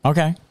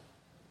 Okay.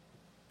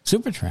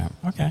 Supertramp.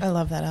 Okay. I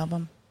love that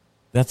album.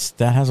 That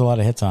has a lot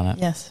of hits on it.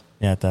 Yes.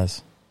 Yeah, it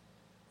does.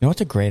 You know what's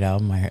a great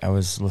album? I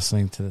was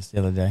listening to this the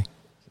other day.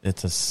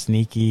 It's a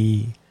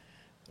sneaky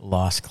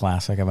lost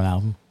classic of an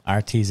album.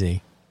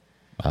 RTZ.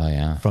 Oh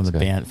yeah. From the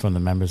band, from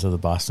the members of the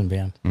Boston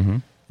band. Mm-hmm.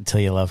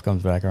 Until Your Love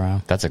Comes Back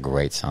Around. That's a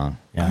great song.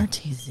 Yeah.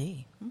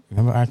 RTZ.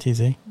 Remember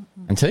RTZ?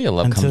 Until Your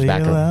Love Comes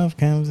Back Around.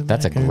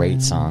 That's a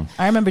great song.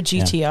 I remember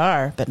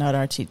GTR, but not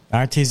RTZ.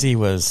 RTZ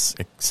was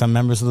some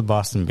members of the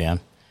Boston band,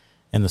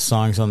 and the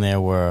songs on there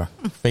were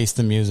Face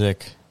the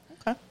Music,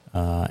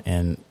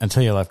 and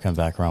Until Your Love Comes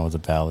Back Around was a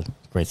ballad.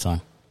 Great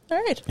song.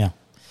 All right. Yeah.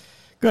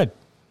 Good.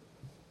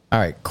 All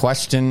right.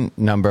 Question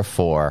number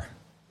 4.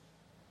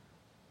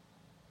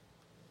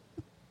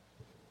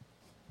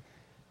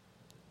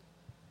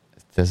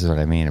 This is what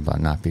I mean about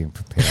not being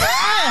prepared.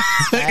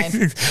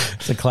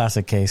 It's a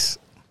classic case.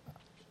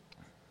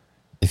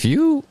 If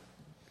you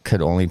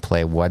could only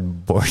play one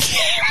board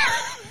game.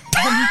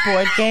 One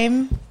board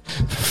game?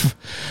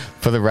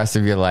 For the rest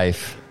of your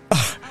life.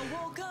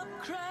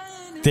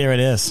 There it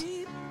is.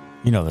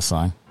 You know the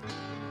song.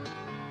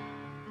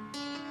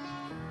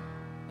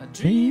 A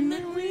dream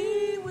that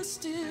we were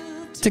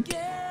still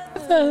together.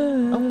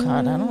 Oh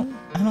God,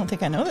 I don't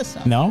think I know this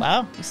song. No?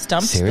 Wow. You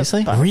stumped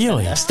Seriously?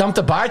 Really? Stumped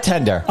the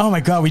bartender. Oh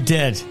my God, we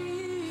did.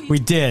 We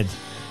did.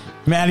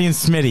 Maddie and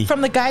Smitty.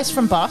 From the guys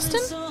from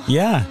Boston?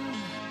 Yeah.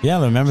 Yeah,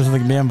 the members of the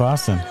band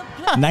Boston.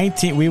 Huh.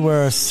 We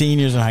were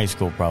seniors in high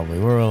school probably.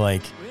 We were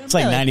like, it's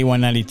like 91,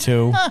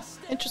 92. Huh.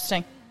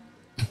 Interesting.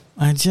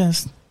 I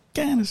just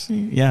gotta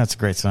see. Yeah, it's a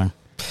great song.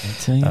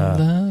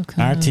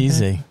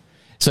 RTZ.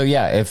 So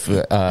yeah, if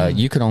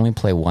you could only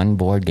play one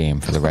board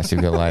game for the rest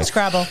of your life.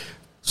 Scrabble.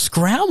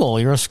 Scrabble.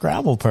 You're a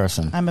Scrabble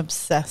person. I'm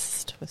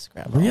obsessed with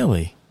Scrabble.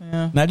 Really?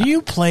 Yeah. Now, do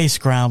you play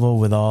Scrabble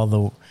with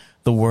all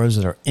the words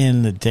that are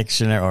in the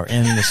dictionary or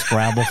in the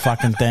Scrabble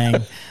fucking thing?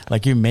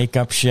 Like you make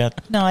up shit?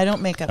 No, I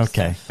don't make up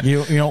stuff.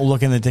 You don't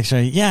look in the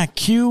dictionary. Yeah,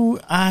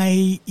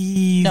 Q-I-E-Z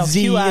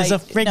is a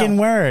friggin'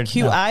 word.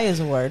 Q-I is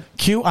a word.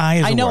 Q-I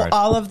is a word. I know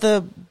all of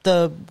the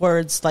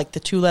words, like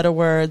the 2-letter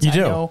words. You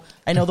do?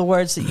 I know the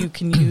words that you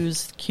can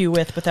use Q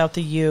without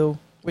the U.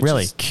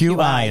 Really?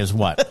 Q-I is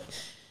what?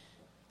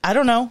 I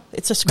don't know.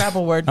 It's a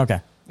Scrabble word. Okay.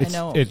 I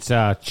know. It's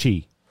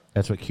chi.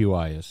 That's what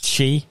QI is.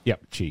 Chi?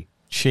 Yep, chi.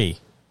 Chi.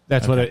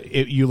 That's what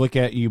you look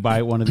at. You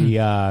buy one of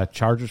the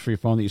chargers for your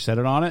phone that you set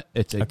it on it.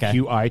 It's a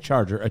QI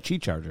charger, a chi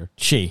charger.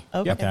 Chi.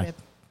 Okay. Yep. Right.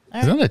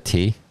 Isn't it a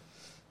T?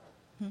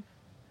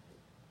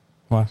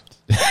 What?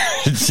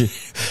 Is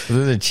it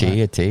a chi,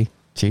 a T?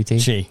 Chi tea?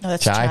 Chi. No,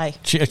 that's chai.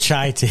 A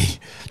chai tea.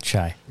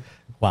 Chai.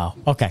 Wow.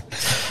 Okay.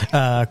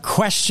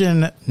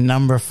 Question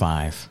number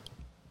 5.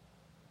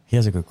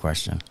 Here's a good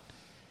question.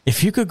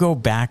 If you could go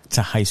back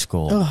to high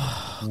school,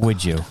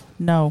 would you?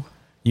 No.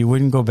 You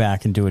wouldn't go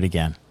back and do it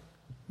again?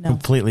 No.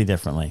 Completely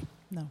differently?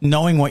 No.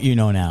 Knowing what you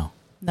know now?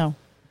 No.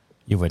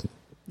 You wouldn't?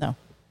 No.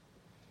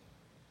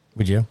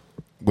 Would you?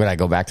 Would I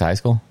go back to high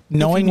school?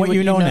 Knowing what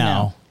you know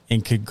now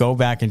and could go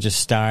back and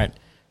just start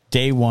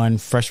day one,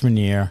 freshman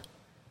year,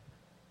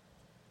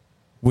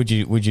 would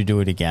you do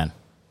it again?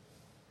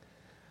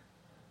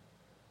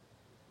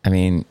 I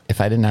mean, if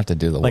I didn't have to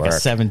do the work. Like a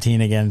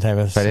 17 again type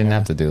of thing? If I didn't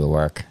have to do the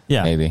work,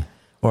 maybe.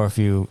 Or if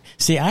you...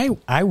 See,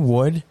 I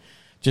would,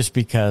 just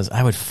because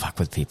I would fuck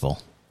with people.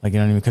 Like, you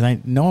know what I mean?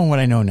 Because knowing what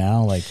I know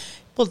now, like...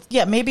 Well,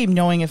 yeah, maybe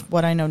knowing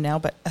what I know now,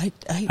 but I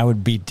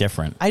would be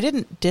different. I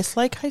didn't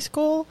dislike high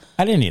school.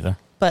 I didn't either.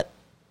 But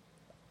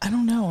I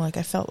don't know. Like,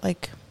 I felt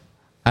like...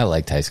 I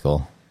liked high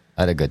school.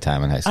 I had a good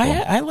time in high school.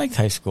 I liked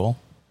high school.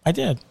 I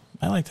did.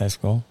 I liked high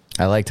school.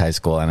 I liked high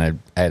school, and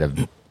I had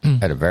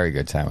a very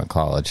good time in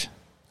college.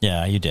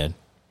 Yeah, you did.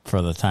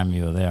 For the time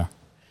you were there.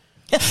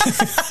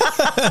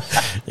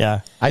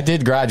 Yeah. I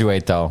did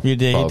graduate, though. You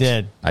did. Folks. He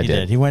did. I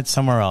did. He went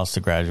somewhere else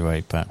to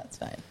graduate, but... That's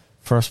fine.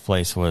 First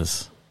place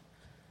was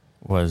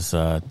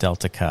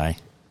Delta Chi,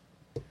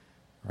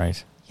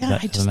 right? Yeah,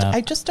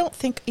 I just don't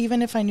think,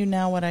 even if I knew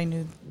now what I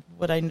knew,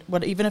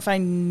 even if I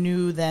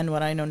knew then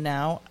what I know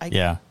now, I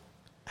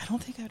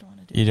don't think I'd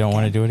want to do it. You don't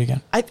want to do it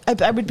again?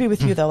 I would be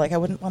with you though. Like I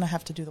wouldn't want to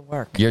have to do the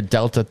work. Your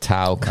Delta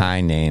Tau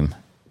Chi name,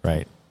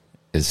 right,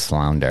 is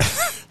Flounder.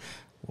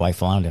 Why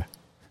Flounder?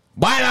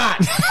 Why not?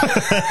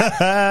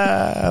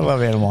 I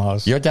love Animal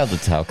House. Your Delta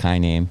Tau Chi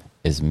name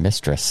is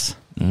Mistress.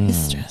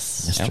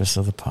 Mistress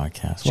of the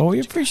podcast. Well, we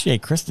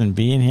appreciate Kristen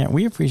being here.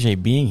 We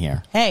appreciate being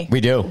here. Hey, we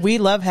do. We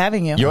love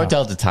having you. Your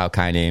Delta Tau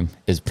Chi name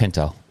is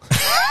Pinto.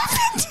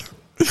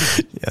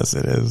 Yes,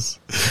 it is.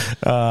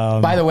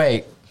 By the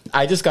way,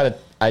 I just got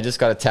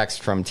a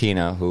text from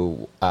Tina,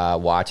 who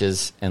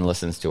watches and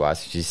listens to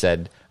us. She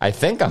said, "I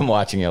think I'm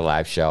watching your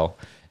live show,"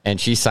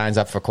 and she signs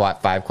up for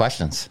 5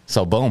 questions.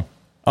 So boom.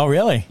 Oh,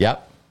 really?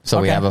 Yep.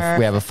 So we have a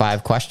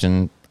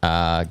 5-question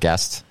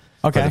guest.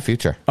 For the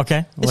future.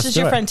 Okay. This is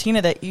your friend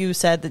Tina that you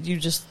said that you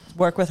just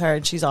work with her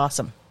and she's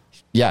awesome.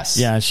 Yes.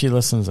 Yeah, she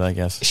listens, I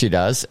guess. She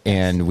does.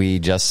 And we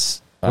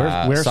just...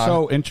 we're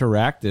so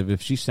interactive.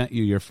 If she sent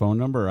you your phone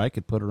number, I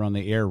could put her on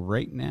the air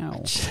right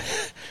now.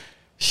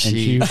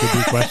 She could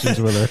do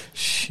questions with her.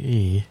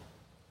 She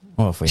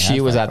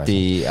was at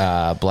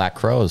the Black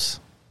Crows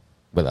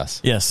with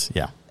us. Yes.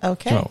 Yeah.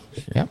 Okay. Oh,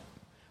 yep.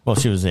 Well,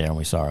 she was there and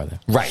we saw her there.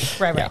 Right.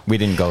 Yeah. We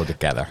didn't go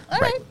together. All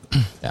right.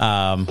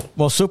 Yeah.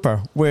 Well,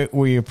 super.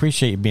 We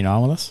appreciate you being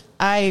on with us.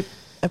 I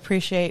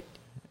appreciate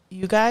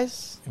you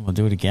guys. And we'll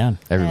do it again.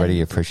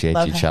 Everybody appreciates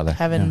each other.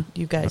 Having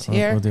you guys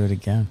here. We'll do it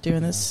again.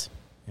 Doing this.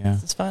 Yeah.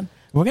 It's fun.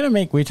 We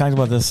talked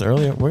about this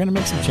earlier. We're going to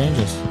make some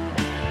changes.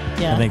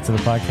 Yeah. I think to the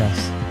podcast.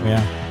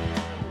 Yeah.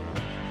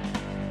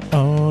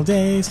 Old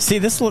days. See,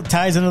 this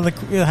ties into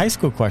the high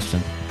school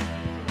question.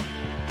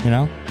 You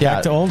know,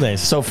 back to old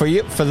days. So for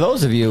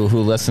those of you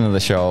who listen to the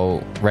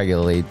show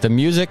regularly, the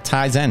music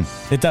ties in.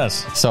 It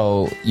does.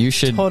 So you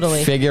should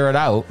figure it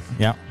out.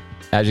 Yeah.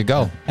 As you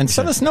go, and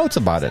send us notes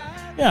about it.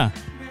 Yeah,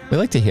 we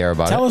like to hear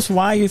about it. Tell us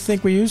why you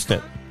think we used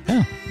it.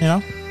 Yeah, you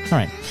know. All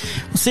right.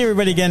 We'll see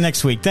everybody again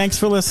next week. Thanks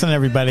for listening,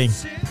 everybody.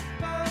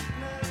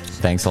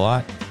 Thanks a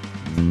lot.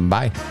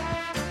 Bye.